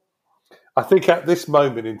can't, I think at this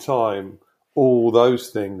moment in time, all those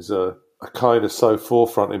things are kind of so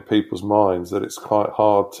forefront in people's minds that it's quite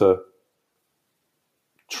hard to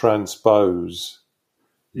transpose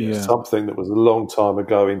something that was a long time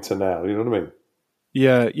ago into now. You know what I mean?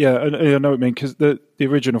 Yeah, and I know what I mean, because the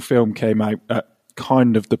original film came out at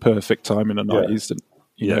kind of the perfect time in the 90s. And,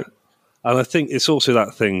 you know. And I think it's also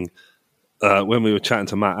that thing, when we were chatting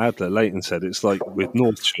to Matt Adler, Leighton said it's like with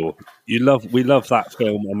North Shore, we love that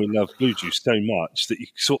film and we love Blue Juice so much that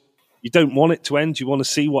you don't want it to end. You want to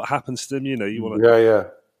see what happens to them. You want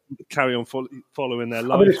to carry on following their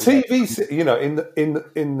lives. I mean, the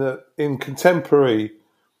TV, in contemporary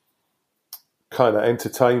kind of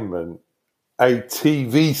entertainment, a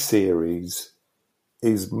TV series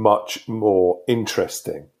is much more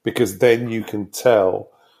interesting, because then you can tell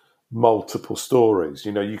multiple stories.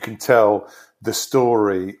 You can tell the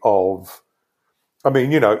story of, I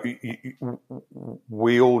mean,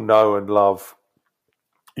 we all know and love,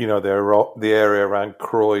 the area around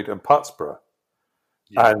Croyd and Putsborough.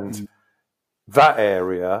 Yeah. And that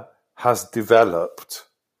area has developed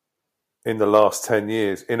in the last 10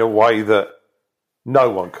 years in a way that no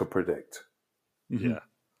one could predict. Yeah.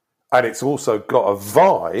 And it's also got a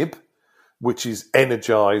vibe which is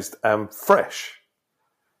energized and fresh.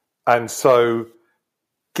 And so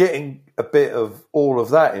getting a bit of all of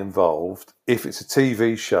that involved, if it's a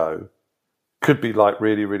TV show, could be like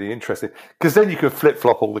really, really interesting. Because then you could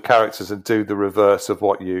flip-flop all the characters and do the reverse of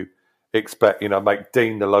what you expect, make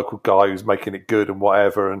Dean the local guy who's making it good and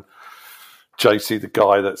whatever, and JC, the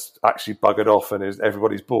guy that's actually buggered off and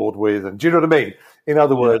everybody's bored with. And do you know what I mean? In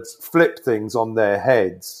other words, flip things on their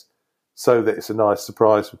heads so that it's a nice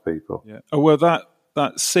surprise for people. Yeah. Oh, well,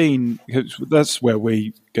 that scene, that's where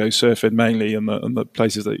we go surfing mainly in the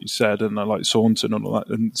places that you said, and I like Saunton and all that.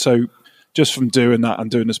 And so just from doing that and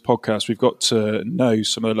doing this podcast, we've got to know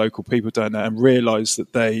some of the local people down there and realise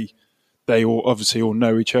that they all obviously all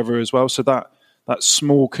know each other as well. So that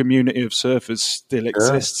small community of surfers still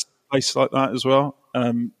exists in a place like that as well.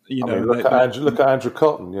 Look at Andrew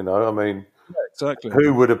Cotton, I mean, exactly.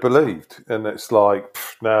 Who would have believed? And it's like,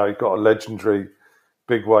 now you've got a legendary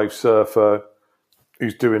big wave surfer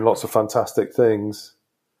who's doing lots of fantastic things,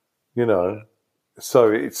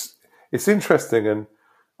 So it's interesting, and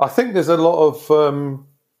I think there's a lot of,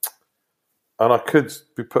 and I could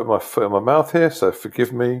be putting my foot in my mouth here, so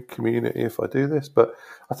forgive me, community, if I do this, but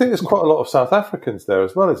I think there's quite a lot of South Africans there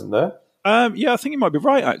as well, isn't there? Yeah, I think you might be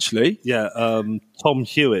right, actually. Yeah, Tom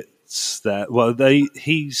Hewitt's there. Well,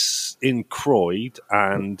 he's in Croyd,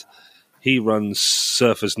 and he runs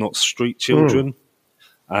Surfers Not Street Children.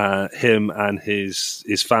 Him and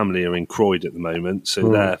his family are in Croyd at the moment, so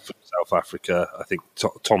they're from South Africa. I think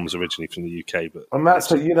Tom's originally from the UK, but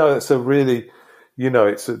that's it's a really,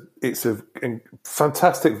 it's a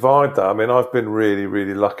fantastic vibe there. I mean, I've been really,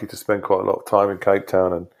 really lucky to spend quite a lot of time in Cape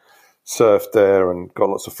Town and surfed there, and got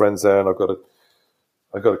lots of friends there. And I've got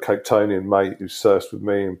a Cape Townian mate who surfs with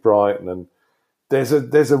me in Brighton, and there's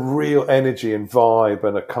a real energy and vibe,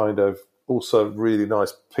 and a kind of also really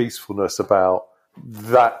nice peacefulness about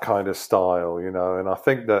that kind of style, and I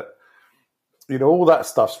think that, all that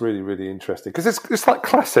stuff's really, really interesting, because it's like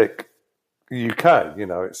classic UK,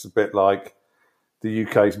 it's a bit like the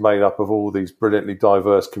UK is made up of all these brilliantly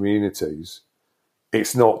diverse communities.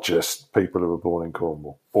 It's not just people who were born in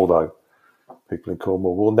Cornwall, although people in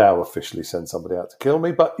Cornwall will now officially send somebody out to kill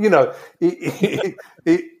me, but it's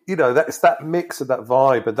that mix of that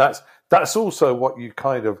vibe, and that's also what you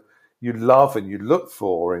kind of you love and you look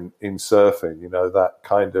for in surfing, that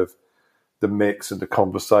kind of the mix and the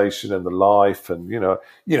conversation and the life, and you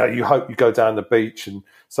hope you go down the beach and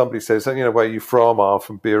somebody says, where are you from? I'm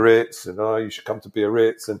from Biarritz, and you should come to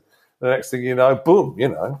Biarritz, and the next thing you know, boom,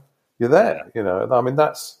 you're there. I mean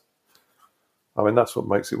that's what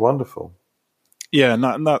makes it wonderful. Yeah,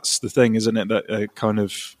 and that's the thing, isn't it? That kind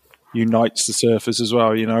of unites the surfers as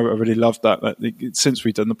well. I really love that. Since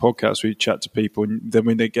we've done the podcast, we chat to people, and then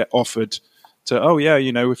when they get offered to,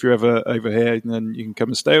 if you're ever over here, then you can come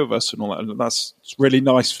and stay with us and all that. And that's a really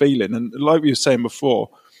nice feeling. And like we were saying before,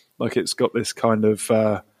 like it's got this kind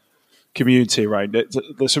of community around it.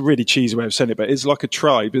 That's a really cheesy way of saying it, but it's like a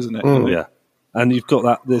tribe, isn't it? Yeah. And you've got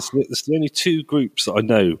that. There's the only two groups that I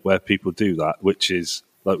know where people do that, which is,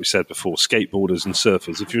 like we said before, skateboarders and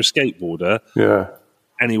surfers. If you're a skateboarder,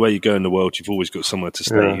 anywhere you go in the world, you've always got somewhere to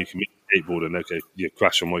stay. You can be a skateboarder and okay, you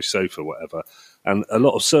crash on my sofa, whatever. And a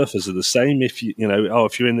lot of surfers are the same. If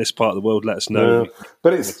if you're in this part of the world, let us know. Yeah.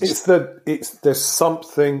 But there's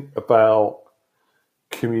something about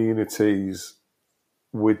communities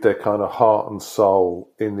with their kind of heart and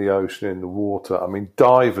soul in the ocean, in the water. I mean,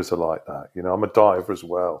 divers are like that. I'm a diver as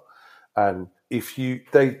well, and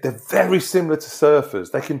they're very similar to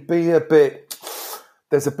surfers. They can be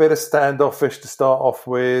there's a bit of standoffish to start off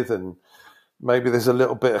with, and maybe there's a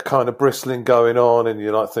little bit of kind of bristling going on, and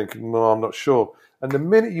you're like thinking, well, I'm not sure. And the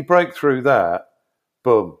minute you break through that,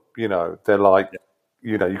 boom, they're like,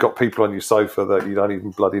 you've got people on your sofa that you don't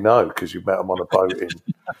even bloody know because you met them on a boat in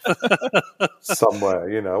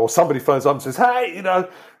somewhere, or somebody phones up and says, hey,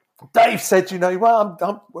 Dave said,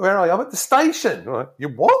 well, where are you? I'm at the station. Right? You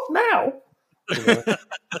what now?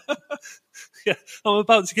 Yeah, I'm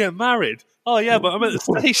about to get married. Oh, yeah, but I'm at the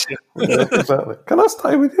station. Yeah, exactly. Can I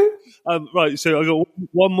stay with you? Right, so I got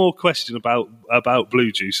one more question about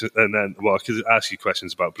Blue Juice, and then, I could ask you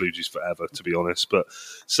questions about Blue Juice forever, to be honest. But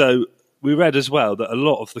so we read as well that a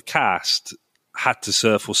lot of the cast had to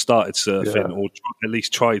surf or started surfing or at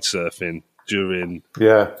least tried surfing during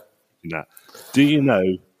that. Do you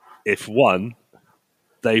know if, one,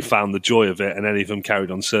 they found the joy of it and any of them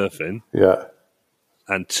carried on surfing? Yeah.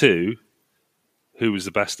 And two, who was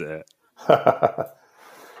the best at it?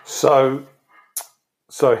 So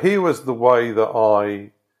here was the way that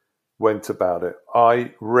I went about it.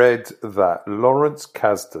 I read that Lawrence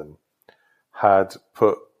Kasdan had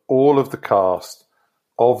put all of the cast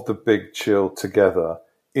of The Big Chill together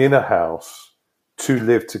in a house to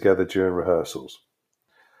live together during rehearsals.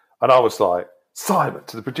 And I was like, Simon,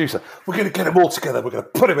 to the producer, we're going to get them all together. We're going to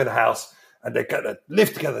put them in a house and they're going to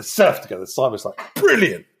live together, surf together. Simon's like,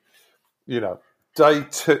 brilliant. Day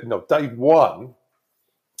one,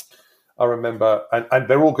 I remember, and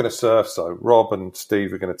they're all going to surf. So Rob and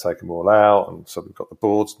Steve are going to take them all out, and so we've got the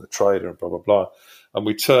boards and the trailer and blah blah blah. And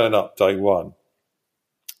we turn up day one,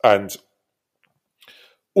 and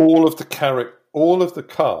all of the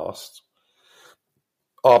cast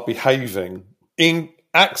are behaving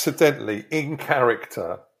accidentally in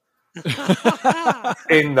character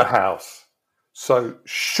in the house. So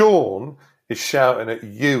Sean is shouting at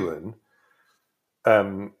Ewan.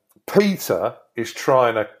 Peter is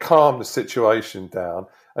trying to calm the situation down,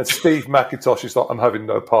 and Steve McIntosh is like, I'm having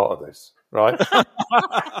no part of this, right?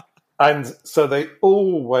 And so they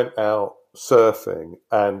all went out surfing,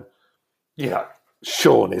 and,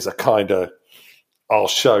 Sean is a kind of, I'll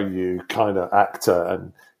show you kind of actor,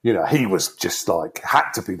 and, he was just like,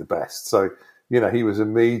 had to be the best. So, he was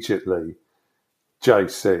immediately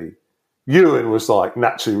JC. Ewan was like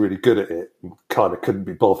naturally really good at it and kind of couldn't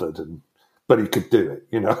be bothered, but he could do it.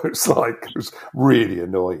 It was really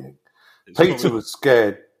annoying. Peter was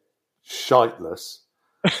scared shiteless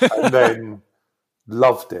and then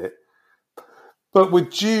loved it. But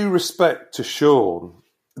with due respect to Sean,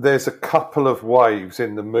 there's a couple of waves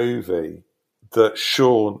in the movie that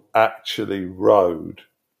Sean actually rode.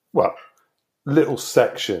 Well, little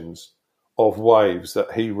sections of waves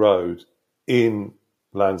that he rode in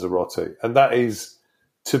Lanzarote, and that is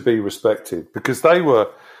to be respected because they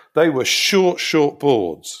were short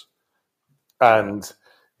boards, and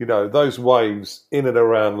those waves in and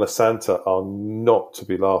around La Santa are not to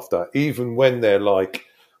be laughed at, even when they're like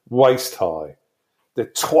waist high. They're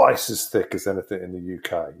twice as thick as anything in the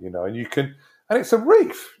UK, and it's a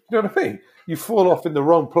reef. You know what I mean? You fall off in the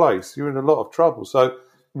wrong place, you're in a lot of trouble. So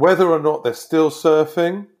whether or not they're still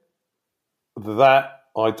surfing, that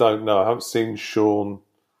I don't know. I haven't seen Sean.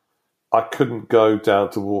 I couldn't go down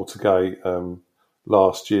to Watergate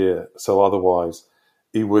last year, so otherwise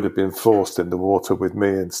he would have been forced in the water with me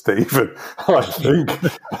and Stephen. I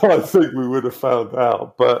think we would have found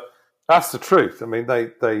out. But that's the truth. I mean,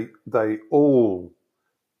 they all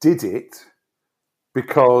did it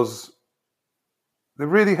because they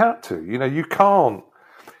really had to.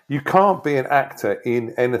 You can't be an actor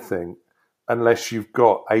in anything unless you've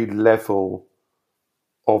got a level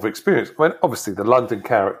of experience. I mean, obviously the London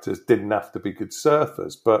characters didn't have to be good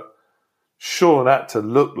surfers, but Sean had to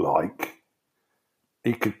look like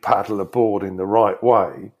he could paddle a board in the right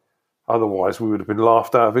way. Otherwise, we would have been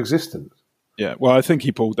laughed out of existence. Yeah, well, I think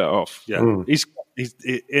he pulled that off. Yeah, he's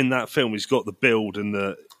in that film. He's got the build and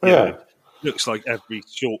the looks like every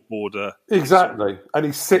shortboarder. Exactly, and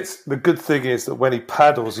he sits. The good thing is that when he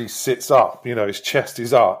paddles, he sits up. His chest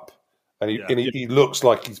is up, and he looks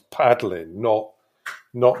like he's paddling, not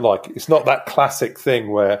like it's not that classic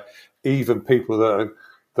thing where even people that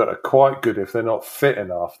are quite good, if they're not fit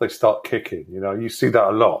enough, they start kicking. You see that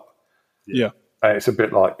a lot. Yeah, and it's a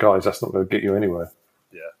bit like, guys, that's not going to get you anywhere.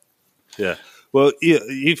 Yeah. Well,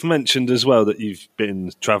 you've mentioned as well that you've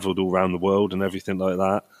travelled all around the world and everything like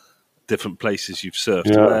that. Different places you've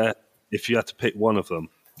surfed. Where, if you had to pick one of them,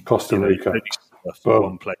 Costa Rica.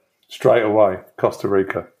 One place. Straight away, Costa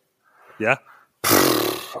Rica. Yeah.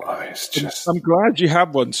 It's just. I'm glad you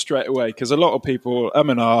had one straight away because a lot of people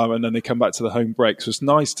and then they come back to the home break. So it's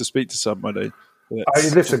nice to speak to somebody.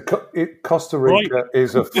 Listen, Costa Rica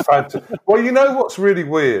is a fantasy. Well, what's really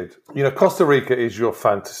weird? Costa Rica is your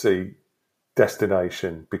fantasy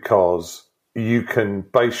destination because you can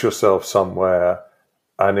base yourself somewhere,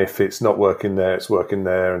 and if it's not working there, it's working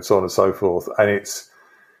there, and so on and so forth. And it's,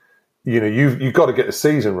 you've got to get the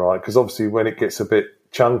season right because obviously when it gets a bit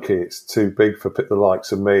chunky, it's too big for the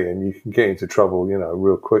likes of me, and you can get into trouble,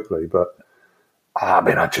 real quickly. But I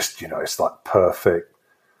mean, it's like perfect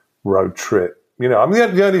road trip. I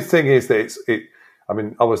mean, the only thing is that I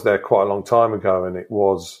mean, I was there quite a long time ago, and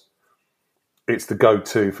it's the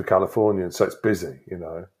go-to for Californians, so it's busy,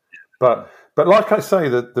 But like I say,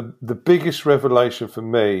 the biggest revelation for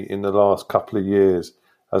me in the last couple of years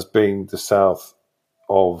has been the south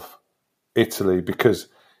of Italy because,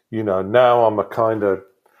 now I'm a kind of,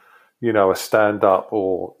 a stand-up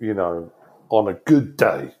or, on a good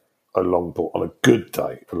day, a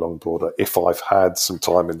longboarder if I've had some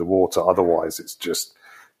time in the water. Otherwise, it's just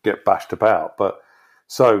get bashed about. But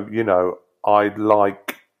so, I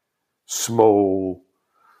like small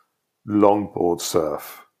longboard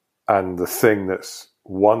surf. And the thing that's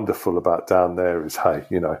wonderful about down there is, hey,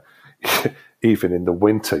 even in the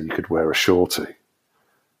winter, you could wear a shorty.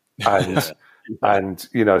 And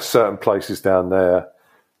certain places down there,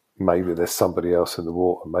 maybe there's somebody else in the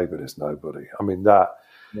water, maybe there's nobody. I mean,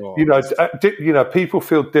 people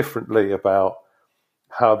feel differently about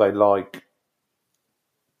how they like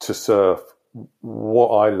to surf. What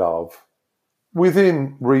I love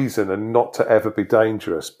within reason and not to ever be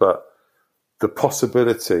dangerous, but the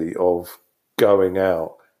possibility of going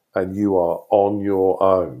out and you are on your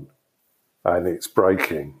own and it's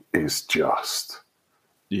breaking is just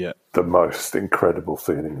the most incredible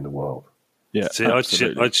feeling in the world. Yeah, see, I'd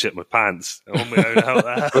shit my pants on my own out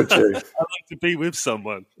there. I'd like to be with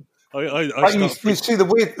someone. You see,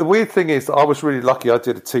 the weird thing is that I was really lucky. I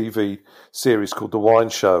did a TV series called The Wine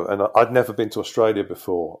Show, and I'd never been to Australia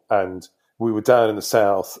before. And we were down in the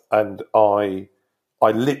south, and I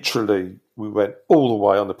literally, we went all the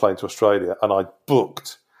way on the plane to Australia, and I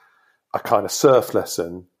booked a kind of surf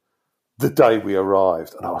lesson the day we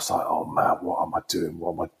arrived. And I was like, oh man, what am I doing?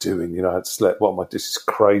 What am I doing? You know, I had slept. This is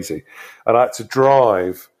crazy. And I had to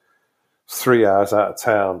drive 3 hours out of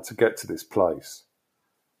town to get to this place.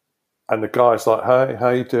 And the guy's like, hey, how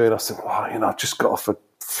you doing? I said, I've just got off a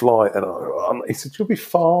flight. And he said, you'll be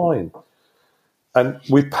fine. And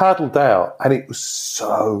we paddled out, and it was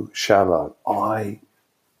so shallow. I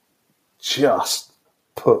just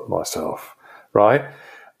put myself, right?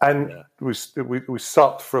 And we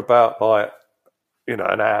supped for about an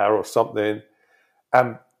hour or something.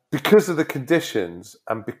 And because of the conditions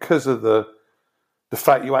and because of the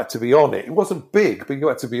fact you had to be on it, it wasn't big, but you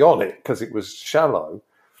had to be on it because it was shallow.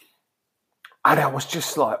 And I was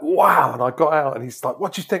just like, wow. And I got out and he's like,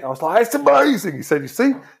 what do you think? I was like, it's amazing. He said, you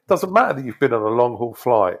see, it doesn't matter that you've been on a long haul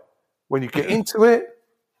flight. When you get into it,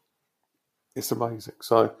 it's amazing.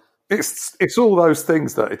 So it's all those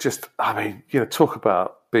things that it just, talk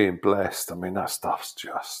about being blessed. I mean, that stuff's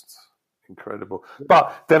just incredible.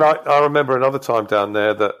 But then I remember another time down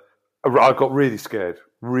there that I got really scared,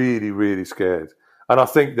 really, really scared. And I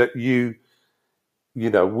think that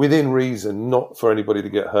within reason, not for anybody to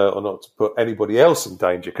get hurt or not to put anybody else in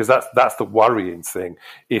danger, because that's the worrying thing.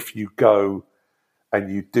 If you go and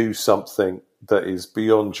you do something that is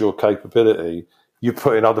beyond your capability, you're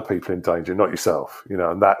putting other people in danger, not yourself.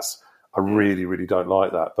 And I really, really don't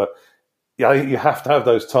like that. But you have to have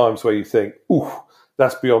those times where you think, ooh,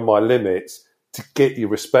 that's beyond my limits, to get your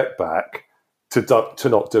respect back, to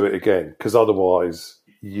not do it again, because otherwise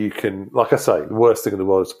you can, like I say, the worst thing in the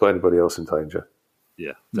world is to put anybody else in danger.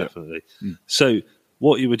 Yeah, definitely. Yeah. So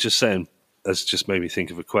what you were just saying has just made me think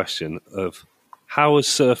of a question of how has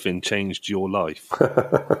surfing changed your life?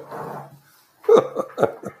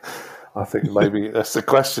 I think maybe that's the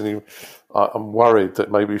question. I'm worried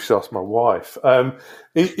that maybe you should ask my wife.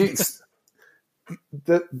 It's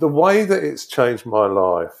the way that it's changed my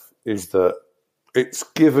life is that it's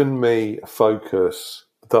given me a focus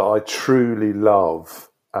that I truly love,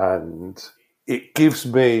 and it gives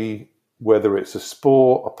me, whether it's a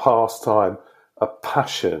sport, a pastime, a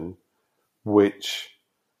passion, which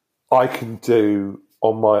I can do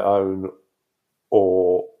on my own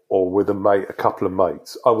or with a couple of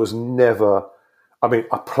mates. I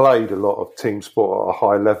played a lot of team sport at a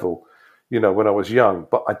high level, when I was young,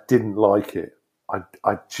 but I didn't like it.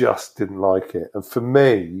 I just didn't like it. And for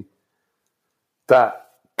me, that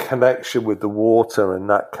connection with the water and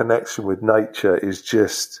that connection with nature is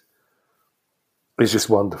just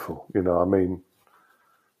wonderful.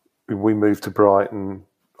 We moved to Brighton.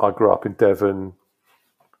 I grew up in Devon.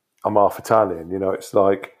 I'm half Italian. It's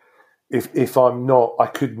like if I'm not, I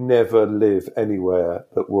could never live anywhere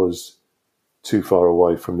that was too far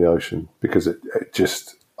away from the ocean, because it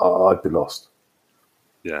just, I'd be lost.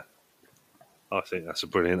 Yeah. I think that's a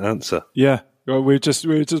brilliant answer. Yeah. Well, we were just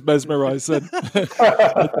mesmerised then.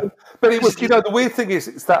 But it was, the weird thing is,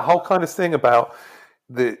 it's that whole kind of thing about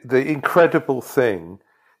the incredible thing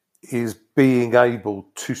is being able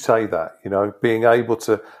to say that, being able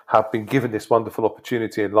to have been given this wonderful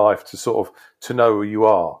opportunity in life to sort of, to know who you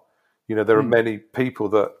are. There are many people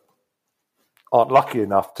that aren't lucky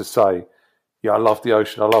enough to say, I love the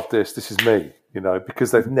ocean, I love this is me,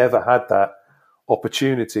 because they've never had that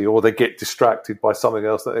opportunity, or they get distracted by something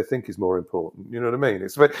else that they think is more important. You know what I mean?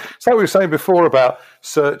 It's like we were saying before about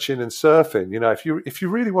searching and surfing. If you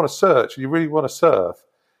really want to search and you really want to surf,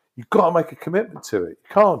 you've got to make a commitment to it. You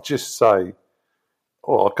can't just say,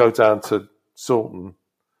 I'll go down to Salton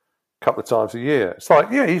a couple of times a year. It's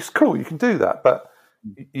like, yeah, it's cool, you can do that, but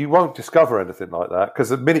you won't discover anything like that, because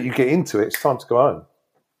the minute you get into it, it's time to go home.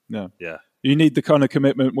 No. Yeah. You need the kind of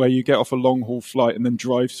commitment where you get off a long haul flight and then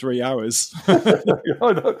drive 3 hours. I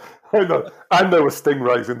know. And there were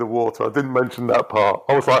stingrays in the water. I didn't mention that part.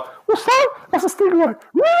 I was like, what's that? That's a stingray.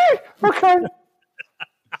 Really? Okay.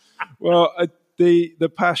 Well,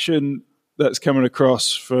 the passion that's coming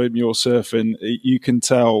across from your surfing, you can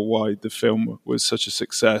tell why the film was such a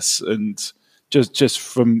success, and just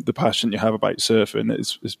from the passion you have about surfing,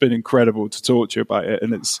 it's been incredible to talk to you about it,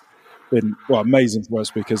 and it's been amazing for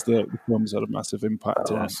us because the film's had a massive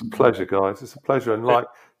impact. It's a pleasure, guys. It's a pleasure. And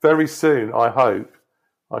very soon, I hope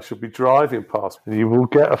I shall be driving past and you will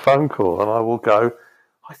get a phone call and I will go,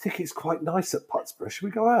 I think it's quite nice at Putsborough. Should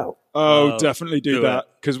we go out? Oh, definitely do that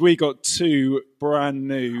because we got 2 brand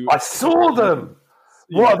new. I saw them.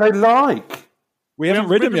 What are they like? We haven't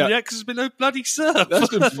ridden them yet because there's been no bloody surf. That's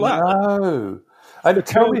been flat. No. And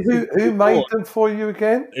tell me who made them for you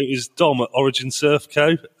again? It was Dom at Origin Surf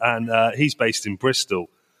Co. And he's based in Bristol.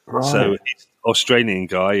 Right. So he's an Australian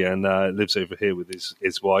guy and lives over here with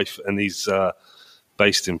his wife. And he's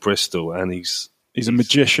based in Bristol. And he's a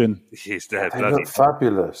magician. He's there. They look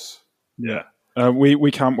fabulous. Yeah.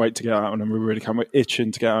 We can't wait to get out on them. We really can't. We're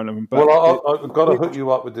itching to get out on them. But I've got to hook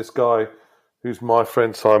you up with this guy who's my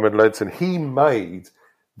friend Simon Ledson. He made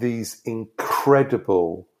these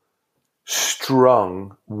incredible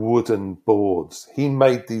strung wooden boards. He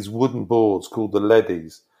made these wooden boards called the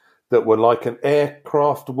leadies that were like an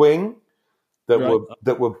aircraft wing that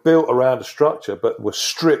were built around a structure but were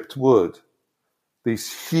stripped wood.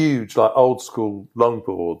 These huge, like old school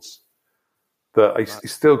longboards. That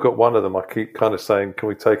he's still got one of them. I keep kind of saying, "Can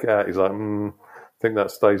we take it out?" He's like, "I think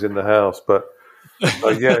that stays in the house." But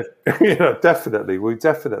yeah, definitely, we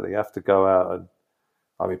definitely have to go out and.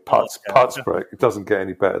 I mean, Putsborough, it doesn't get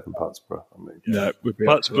any better than Putsborough. I mean, no,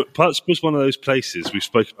 Putsborough's one of those places we've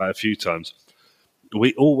spoken about a few times.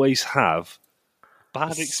 We always have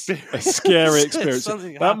bad experience. A scary experience.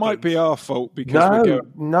 That might be our fault because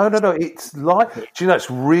No. It's like, do you know,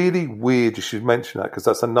 it's really weird you should mention that because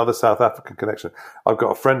that's another South African connection. I've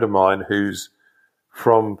got a friend of mine who's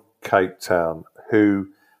from Cape Town who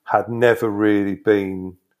had never really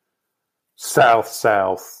been south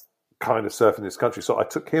kind of surfing this country. So I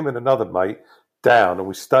took him and another mate down and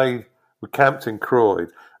we camped in Croyd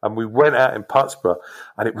and we went out in Putsborough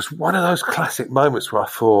and it was one of those classic moments where I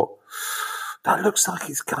thought, that looks like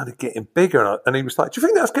it's kind of getting bigger. And he was like, do you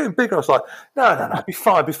think that's getting bigger? I was like, no, be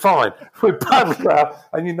fine. We paddled out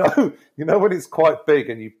and you know when it's quite big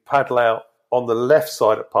and you paddle out on the left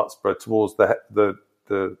side of Putsborough towards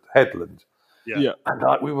the headland. Yeah. And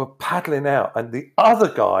we were paddling out and the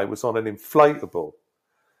other guy was on an inflatable.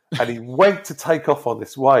 And he went to take off on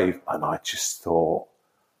this wave, and I just thought,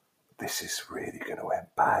 this is really going to end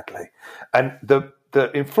badly. And the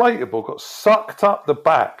inflatable got sucked up the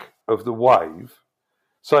back of the wave,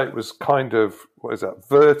 so it was kind of,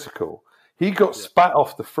 vertical. He got spat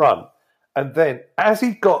off the front, and then as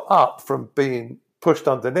he got up from being pushed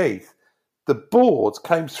underneath, the boards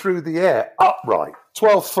came through the air upright,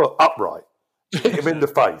 12 foot upright, hit him in the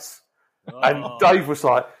face. And Dave was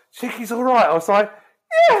like, Chicky's all right. I was like,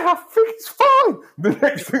 yeah, I think it's fine. The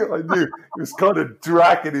next thing I knew, he was kind of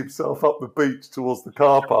dragging himself up the beach towards the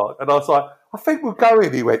car park. And I was like, I think we'll go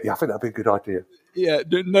in. He went, yeah, I think that'd be a good idea. Yeah,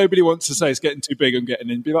 nobody wants to say it's getting too big and getting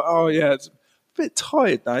in. Be like, oh, yeah, it's a bit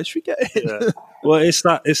tired now. Should we get in? Yeah. Well, it's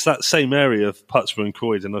that same area of Putsborough and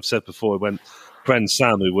Croyd. And I've said before, when friend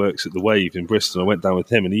Sam, who works at the Wave in Bristol, I went down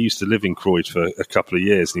with him and he used to live in Croyd for a couple of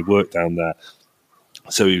years and he worked down there.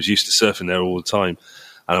 So he was used to surfing there all the time.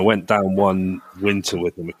 And I went down one winter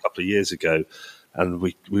with him a couple of years ago, and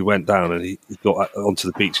we went down, and he got onto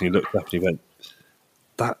the beach, and he looked up, and he went,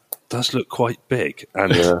 "That does look quite big."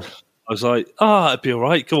 And I was like, it'd be all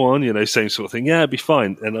right, go on, same sort of thing. Yeah, it'd be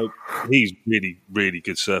fine. And he's really, really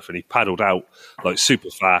good surfer, and he paddled out, like,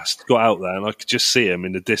 super fast, got out there, and I could just see him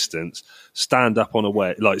in the distance, stand up,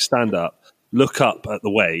 look up at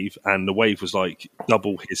the wave, and the wave was, like,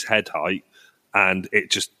 double his head height, and it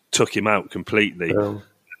just took him out completely.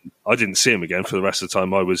 I didn't see him again for the rest of the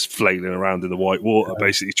time. I was flailing around in the white water,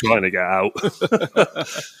 basically trying to get out.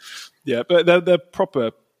 Yeah, but they're proper,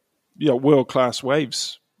 world-class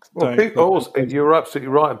waves. Well, you're absolutely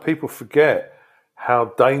right, and people forget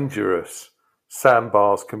how dangerous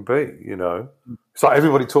sandbars can be, It's like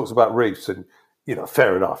everybody talks about reefs, and,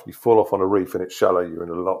 fair enough, you fall off on a reef and it's shallow, you're in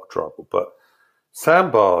a lot of trouble. But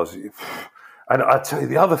sandbars, and I tell you,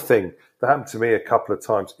 the other thing that happened to me a couple of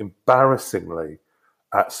times, embarrassingly,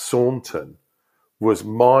 at Saunton, was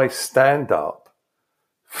my stand-up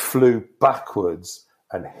flew backwards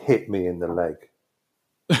and hit me in the leg.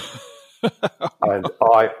 And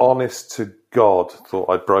I, honest to God, thought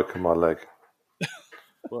I'd broken my leg.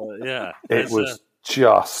 Well, yeah. It was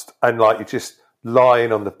just, and like you're just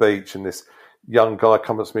lying on the beach and this young guy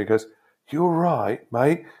comes up to me and goes, "You all right,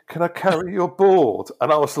 mate? Can I carry your board?"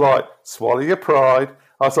 And I was like, swallow your pride.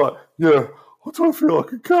 I was like, yeah, I don't feel I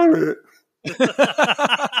can carry it.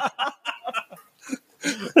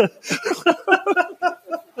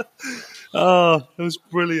 Oh, it was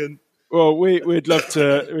brilliant. Well, we'd love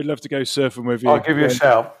to go surfing with you. I'll give you a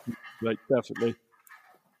shout. Like, definitely.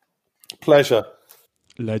 pleasure.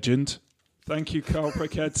 Legend. Thank you, Carl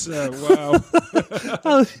Prechezer. Wow.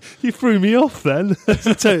 Oh, you threw me off then. That's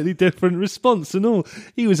a totally different response and all.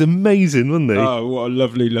 He was amazing, wasn't he? Oh, what a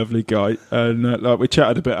lovely, lovely guy. And like we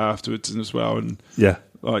chatted a bit afterwards as well. And Yeah.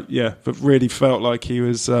 but really felt like he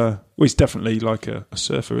was. He's definitely like a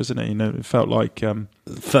surfer, isn't he? You know, it felt like.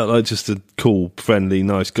 Felt like just a cool, friendly,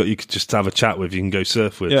 nice guy you could just have a chat with. You can go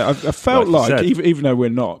surf with. Yeah, I felt Like you like even though we're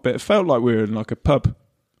not, but it felt like we were in like a pub,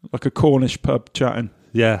 like a Cornish pub, chatting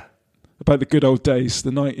Yeah. about the good old days, the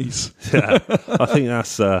 90s. Yeah. I think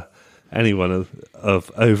that's anyone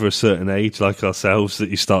of over a certain age like ourselves that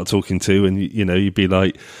you start talking to, and you'd be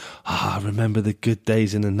like, I remember the good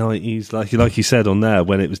days in the 90s, like you said on there,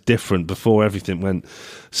 when it was different, before everything went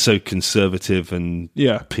so conservative and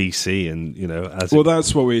PC, and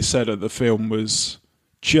that's what we said at the film was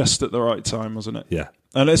just at the right time, wasn't it? Yeah.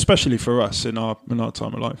 And especially for us in our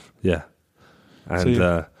time of life. Yeah.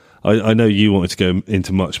 And I know you wanted to go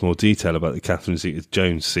into much more detail about the Catherine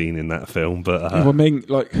Zeta-Jones scene in that film, but I mean,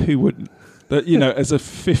 like, who wouldn't? That, as a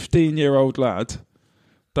 15-year-old lad,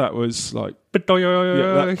 that was like, that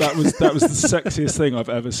was the sexiest thing I've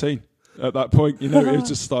ever seen. At that point, it was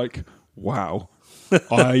just like, wow,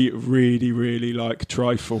 I really, really like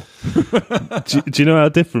trifle. do you know how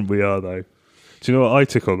different we are, though? Do you know what I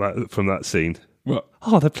took on from that scene? What?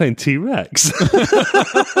 Oh, they're playing T-Rex.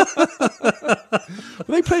 Were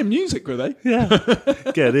they playing music, were they? Yeah.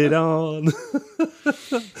 Get it on.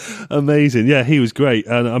 Amazing. Yeah, he was great.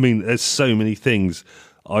 And I mean, there's so many things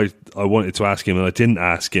I wanted to ask him and I didn't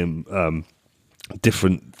ask him.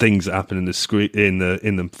 Different things that happen in the screen in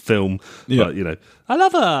the film. Yeah. But, I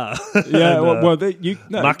love her. Yeah, and,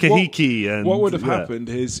 Makahiki. What would have happened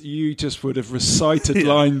is you just would have recited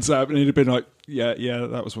lines out and it'd have been like, yeah,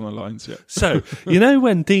 that was one of the lines, yeah. So,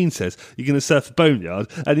 when Dean says, you're going to surf the boneyard,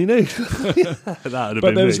 and that would have been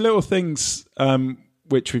But there's me. little things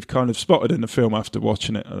which we've kind of spotted in the film after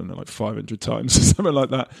watching it, I don't know, like 500 times or something like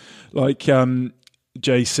that. Like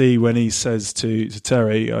JC, when he says to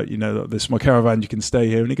Terry, this is my caravan, you can stay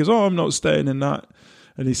here. And he goes, oh, I'm not staying in that.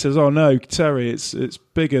 And he says, oh, no, Terry, it's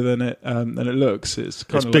bigger than it looks. It's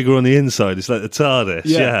bigger on the inside. It's like the TARDIS.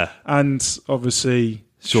 Yeah. And obviously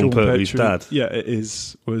Sean Pertwee's dad. Yeah,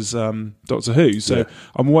 was Doctor Who. So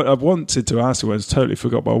I wanted to ask him, I totally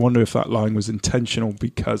forgot, but I wonder if that line was intentional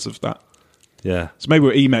because of that. Yeah. So maybe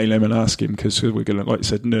we'll email him and ask him because we're going to, like you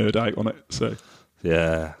said, nerd out on it. So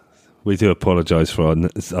yeah, we do apologise for our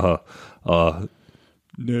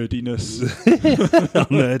nerdiness.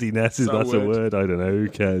 Nerdiness is that's a word. I don't know. Who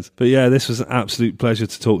cares? But yeah, this was an absolute pleasure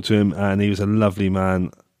to talk to him, and he was a lovely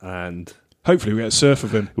man. And hopefully, we get a surf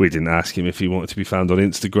of him. We didn't ask him if he wanted to be found on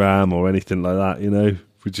Instagram or anything like that. We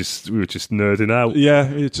were just nerding out.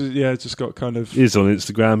 Yeah, just got kind of. He's on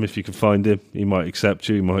Instagram. If you can find him, he might accept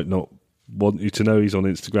you. He might not want you to know he's on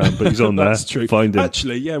Instagram, but he's on there. That's true. Find him.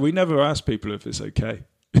 Actually, we never ask people if it's okay.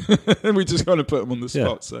 We just kind of put them on the spot.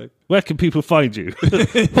 Yeah. So, where can people find you?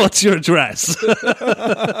 What's your address?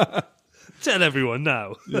 Tell everyone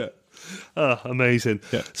now. Yeah. Oh, amazing.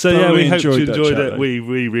 Yeah. So we hope you enjoyed it. Though. We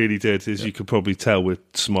really did, as you could probably tell. We're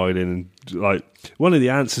smiling, and like one of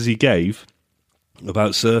the answers he gave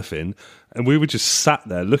about surfing, and we were just sat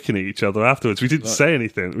there looking at each other afterwards. We didn't say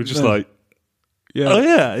anything. We were just like, yeah, oh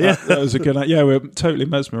yeah. That was a good. Yeah, we're totally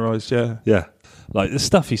mesmerised. Yeah. Like the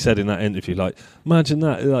stuff he said in that interview, like imagine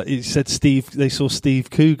that. Like he said, they saw Steve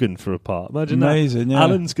Coogan for a part. Imagine amazing, that. Yeah.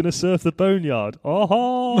 Alan's going to surf the boneyard.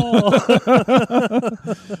 Oh,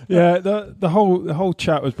 yeah. The whole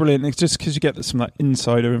chat was brilliant. It's just because you get some like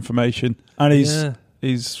insider information, and he's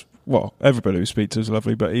everybody who speaks to is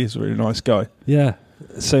lovely, but he's a really nice guy. Yeah,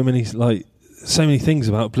 so many things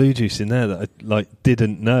about Blue Juice in there that I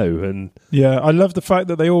didn't know, and yeah, I love the fact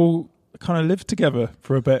that they all kind of lived together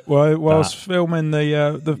for a bit whilst filming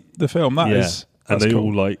the film. That's and they cool.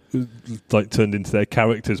 all like turned into their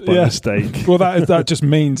characters by mistake. Well, that just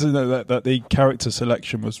means that the character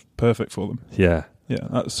selection was perfect for them. Yeah,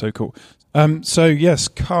 that's so cool. So yes,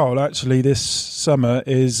 Carl, actually this summer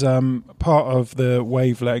is part of the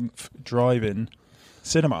Wavelength Drive-In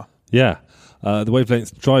Cinema. Yeah. The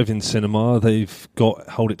Wavelength Drive-In Cinema, they've got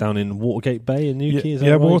Hold It Down in Watergate Bay in Newquay, is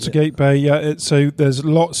that right? Watergate Bay, yeah. So there's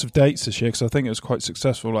lots of dates this year, because I think it was quite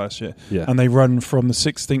successful last year. Yeah. And they run from the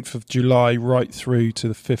 16th of July right through to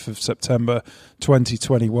the 5th of September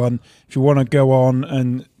 2021. If you want to go on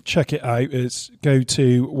and check it out, go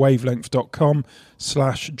to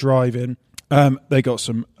wavelength.com/drive-in. They got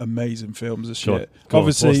some amazing films this year.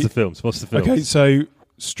 Obviously, what's the films? Okay, so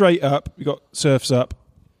straight up, you got Surf's Up.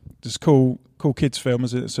 Just cool kids film,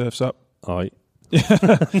 isn't it? Surf's Up. Aye.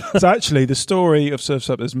 So actually, the story of Surf's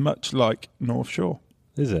Up is much like North Shore.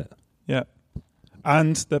 Is it? Yeah.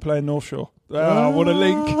 And they're playing North Shore. What a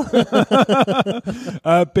link.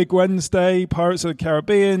 Big Wednesday, Pirates of the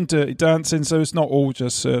Caribbean, Dirty Dancing. So it's not all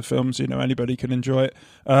just surf films. Anybody can enjoy it.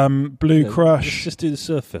 Blue Crush. Let's just do the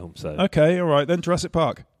surf films, though. Okay, all right. Then Jurassic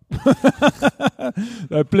Park.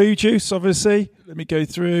 Blue Juice, obviously. Let me go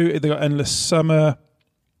through. They got Endless Summer.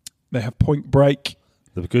 They have Point Break.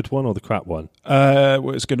 The good one or the crap one?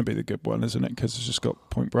 Well, it's going to be the good one, isn't it? Because it's just got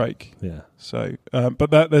Point Break. Yeah. So,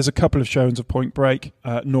 but there's a couple of showings of Point Break.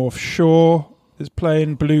 North Shore is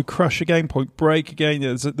playing. Blue Crush again. Point Break again.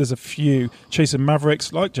 There's a few. Chasing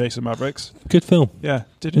Mavericks, like Jason Mavericks. Good film. Yeah,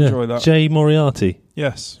 did enjoy that. Jay Moriarty.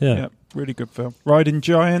 Yes. Yeah. Really good film. Riding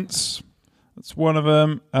Giants. That's one of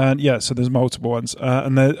them. And so there's multiple ones.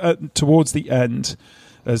 And then towards the end,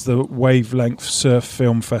 there's the Wavelength Surf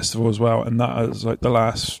Film Festival as well, and that is like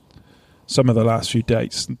some of the last few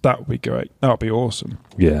dates. That would be great. That would be awesome.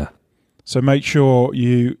 Yeah. So make sure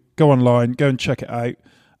you go online, go and check it out,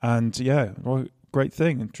 and great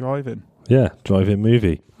thing, and drive-in. Yeah, drive-in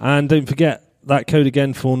movie. And don't forget, that code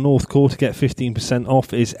again for Northcore to get 15%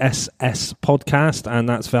 off is SS Podcast, and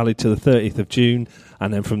that's valid to the 30th of June.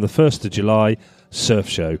 And then from the 1st of July, Surf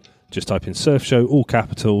Show. Just type in Surf Show, all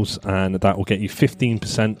capitals, and that will get you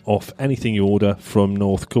 15% off anything you order from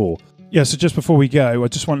Northcore. Yeah, so just before we go, I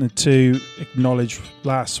just wanted to acknowledge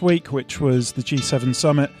last week, which was the G7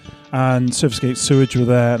 Summit, and Surfscape Sewage were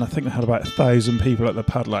there, and I think they had about 1,000 people at the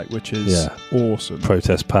paddle out, which is awesome.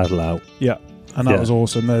 Protest paddle out. Yeah, and that was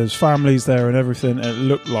awesome. There's families there and everything, and it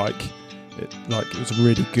looked like it was a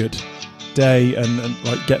really good day, and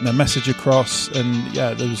like getting their message across, and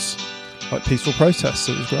there was like peaceful protests.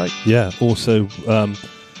 It was great. Yeah. Also,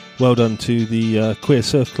 well done to the Queer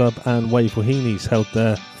Surf Club and Wave Wahinis held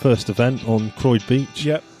their first event on Croyd Beach.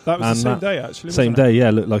 Yep, that was the same day actually. Same day,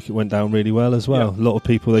 yeah. Looked like it went down really well as well. Yeah. A lot of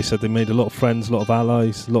people. They said they made a lot of friends, a lot of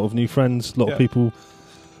allies, a lot of new friends, a lot of people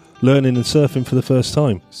learning and surfing for the first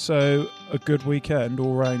time. So a good weekend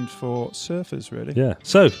all round for surfers, really. Yeah.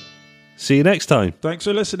 So see you next time. Thanks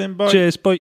for listening. Bye. Cheers. Bye.